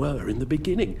things were in the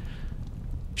beginning.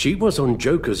 She was on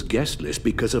Joker's guest list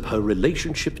because of her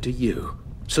relationship to you.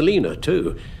 Selina,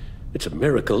 too. It's a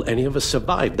miracle any of us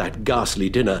survived that ghastly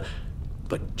dinner.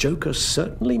 But Joker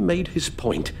certainly made his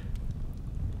point.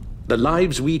 The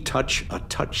lives we touch are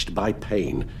touched by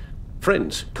pain.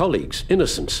 Friends, colleagues,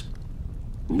 innocents.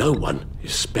 No one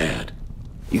is spared.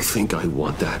 You think I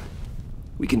want that?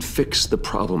 We can fix the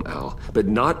problem, Al, but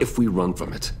not if we run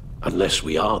from it. Unless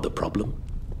we are the problem.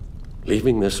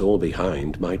 Leaving this all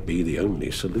behind might be the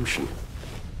only solution.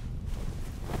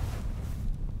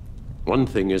 One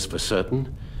thing is for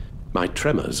certain, my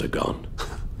tremors are gone.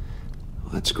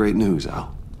 Well, that's great news,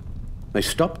 Al. They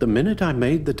stopped the minute I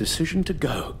made the decision to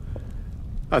go.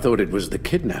 I thought it was the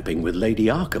kidnapping with Lady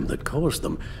Arkham that caused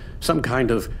them, some kind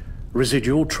of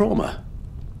residual trauma.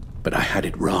 But I had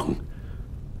it wrong.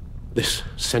 This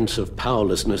sense of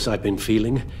powerlessness I've been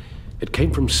feeling, it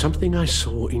came from something I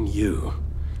saw in you.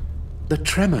 The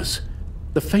tremors,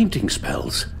 the fainting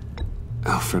spells.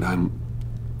 Alfred, I'm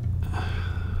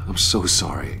so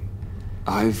sorry.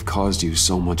 I've caused you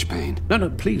so much pain. No,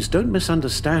 please don't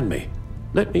misunderstand me.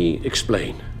 Let me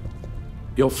explain.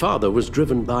 Your father was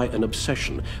driven by an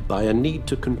obsession, by a need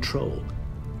to control.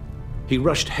 He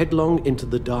rushed headlong into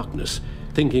the darkness,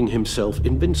 thinking himself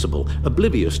invincible,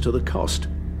 oblivious to the cost.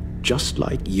 Just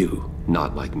like you.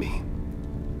 Not like me.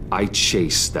 I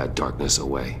chased that darkness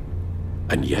away.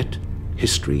 And yet,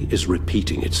 history is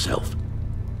repeating itself.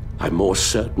 I'm more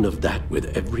certain of that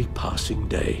with every passing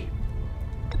day.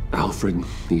 Alfred,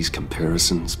 these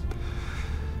comparisons...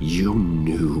 You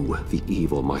knew the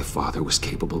evil my father was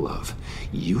capable of.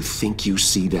 You think you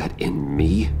see that in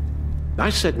me?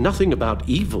 I said nothing about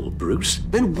evil, Bruce.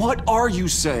 Then what are you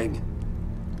saying?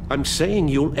 I'm saying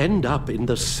you'll end up in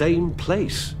the same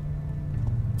place.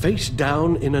 Face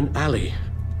down in an alley.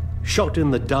 Shot in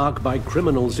the dark by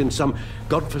criminals in some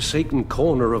godforsaken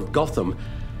corner of Gotham.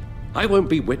 I won't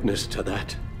be witness to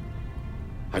that.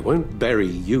 I won't bury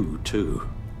you, too.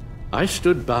 I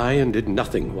stood by and did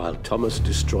nothing while Thomas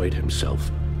destroyed himself,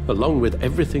 along with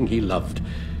everything he loved.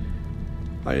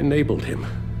 I enabled him,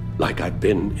 like I've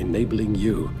been enabling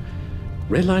you.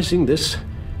 Realizing this,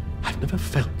 I've never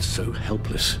felt so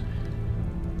helpless.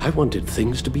 I wanted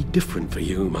things to be different for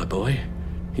you, my boy.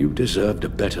 You deserved a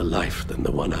better life than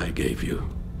the one I gave you.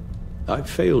 I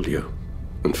failed you,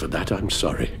 and for that I'm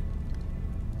sorry.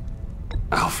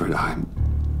 Alfred,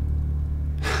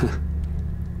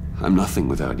 I'm nothing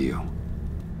without you.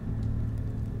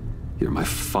 You're my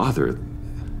father.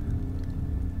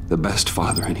 The best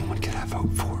father anyone could have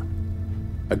hoped for.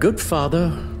 A good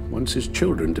father wants his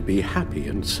children to be happy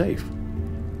and safe.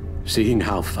 Seeing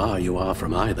how far you are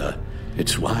from either,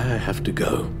 it's why I have to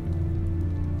go.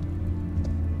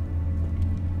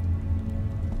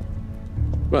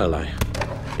 Well, I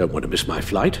don't want to miss my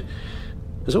flight.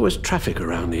 There's always traffic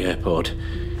around the airport.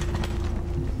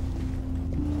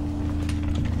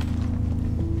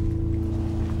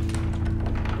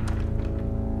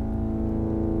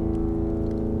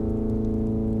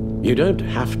 You don't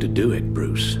have to do it,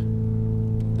 Bruce.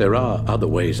 There are other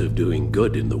ways of doing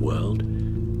good in the world.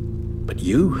 But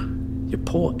you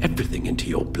pour everything into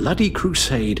your bloody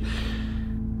crusade,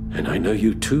 and I know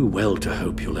you too well to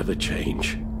hope you'll ever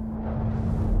change.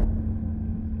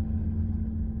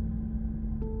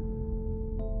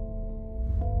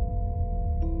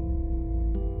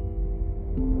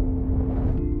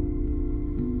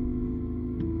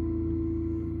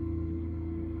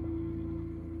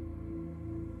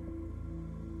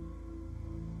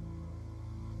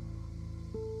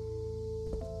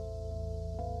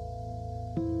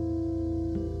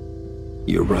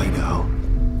 You're right, Al.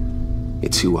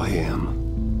 It's who I am.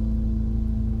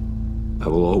 I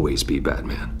will always be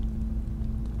Batman.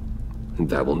 And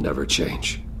that will never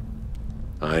change.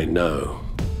 I know.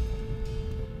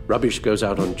 Rubbish goes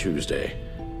out on Tuesday,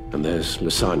 and there's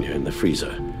lasagna in the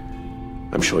freezer.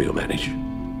 I'm sure you'll manage.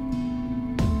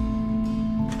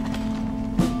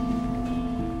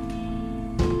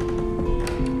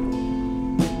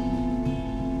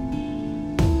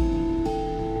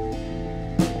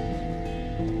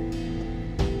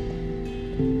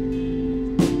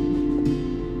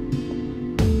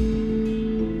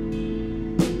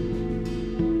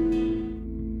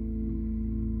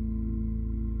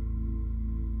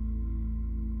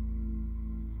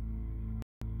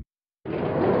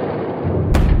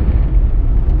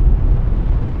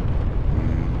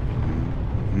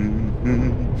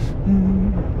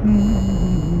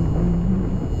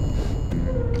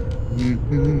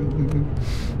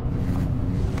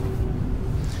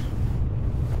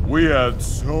 We had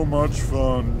so much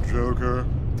fun, Joker.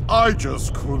 I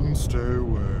just couldn't stay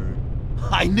away.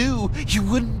 I knew you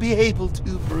wouldn't be able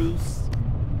to, Bruce.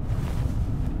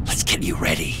 Let's get you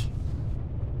ready.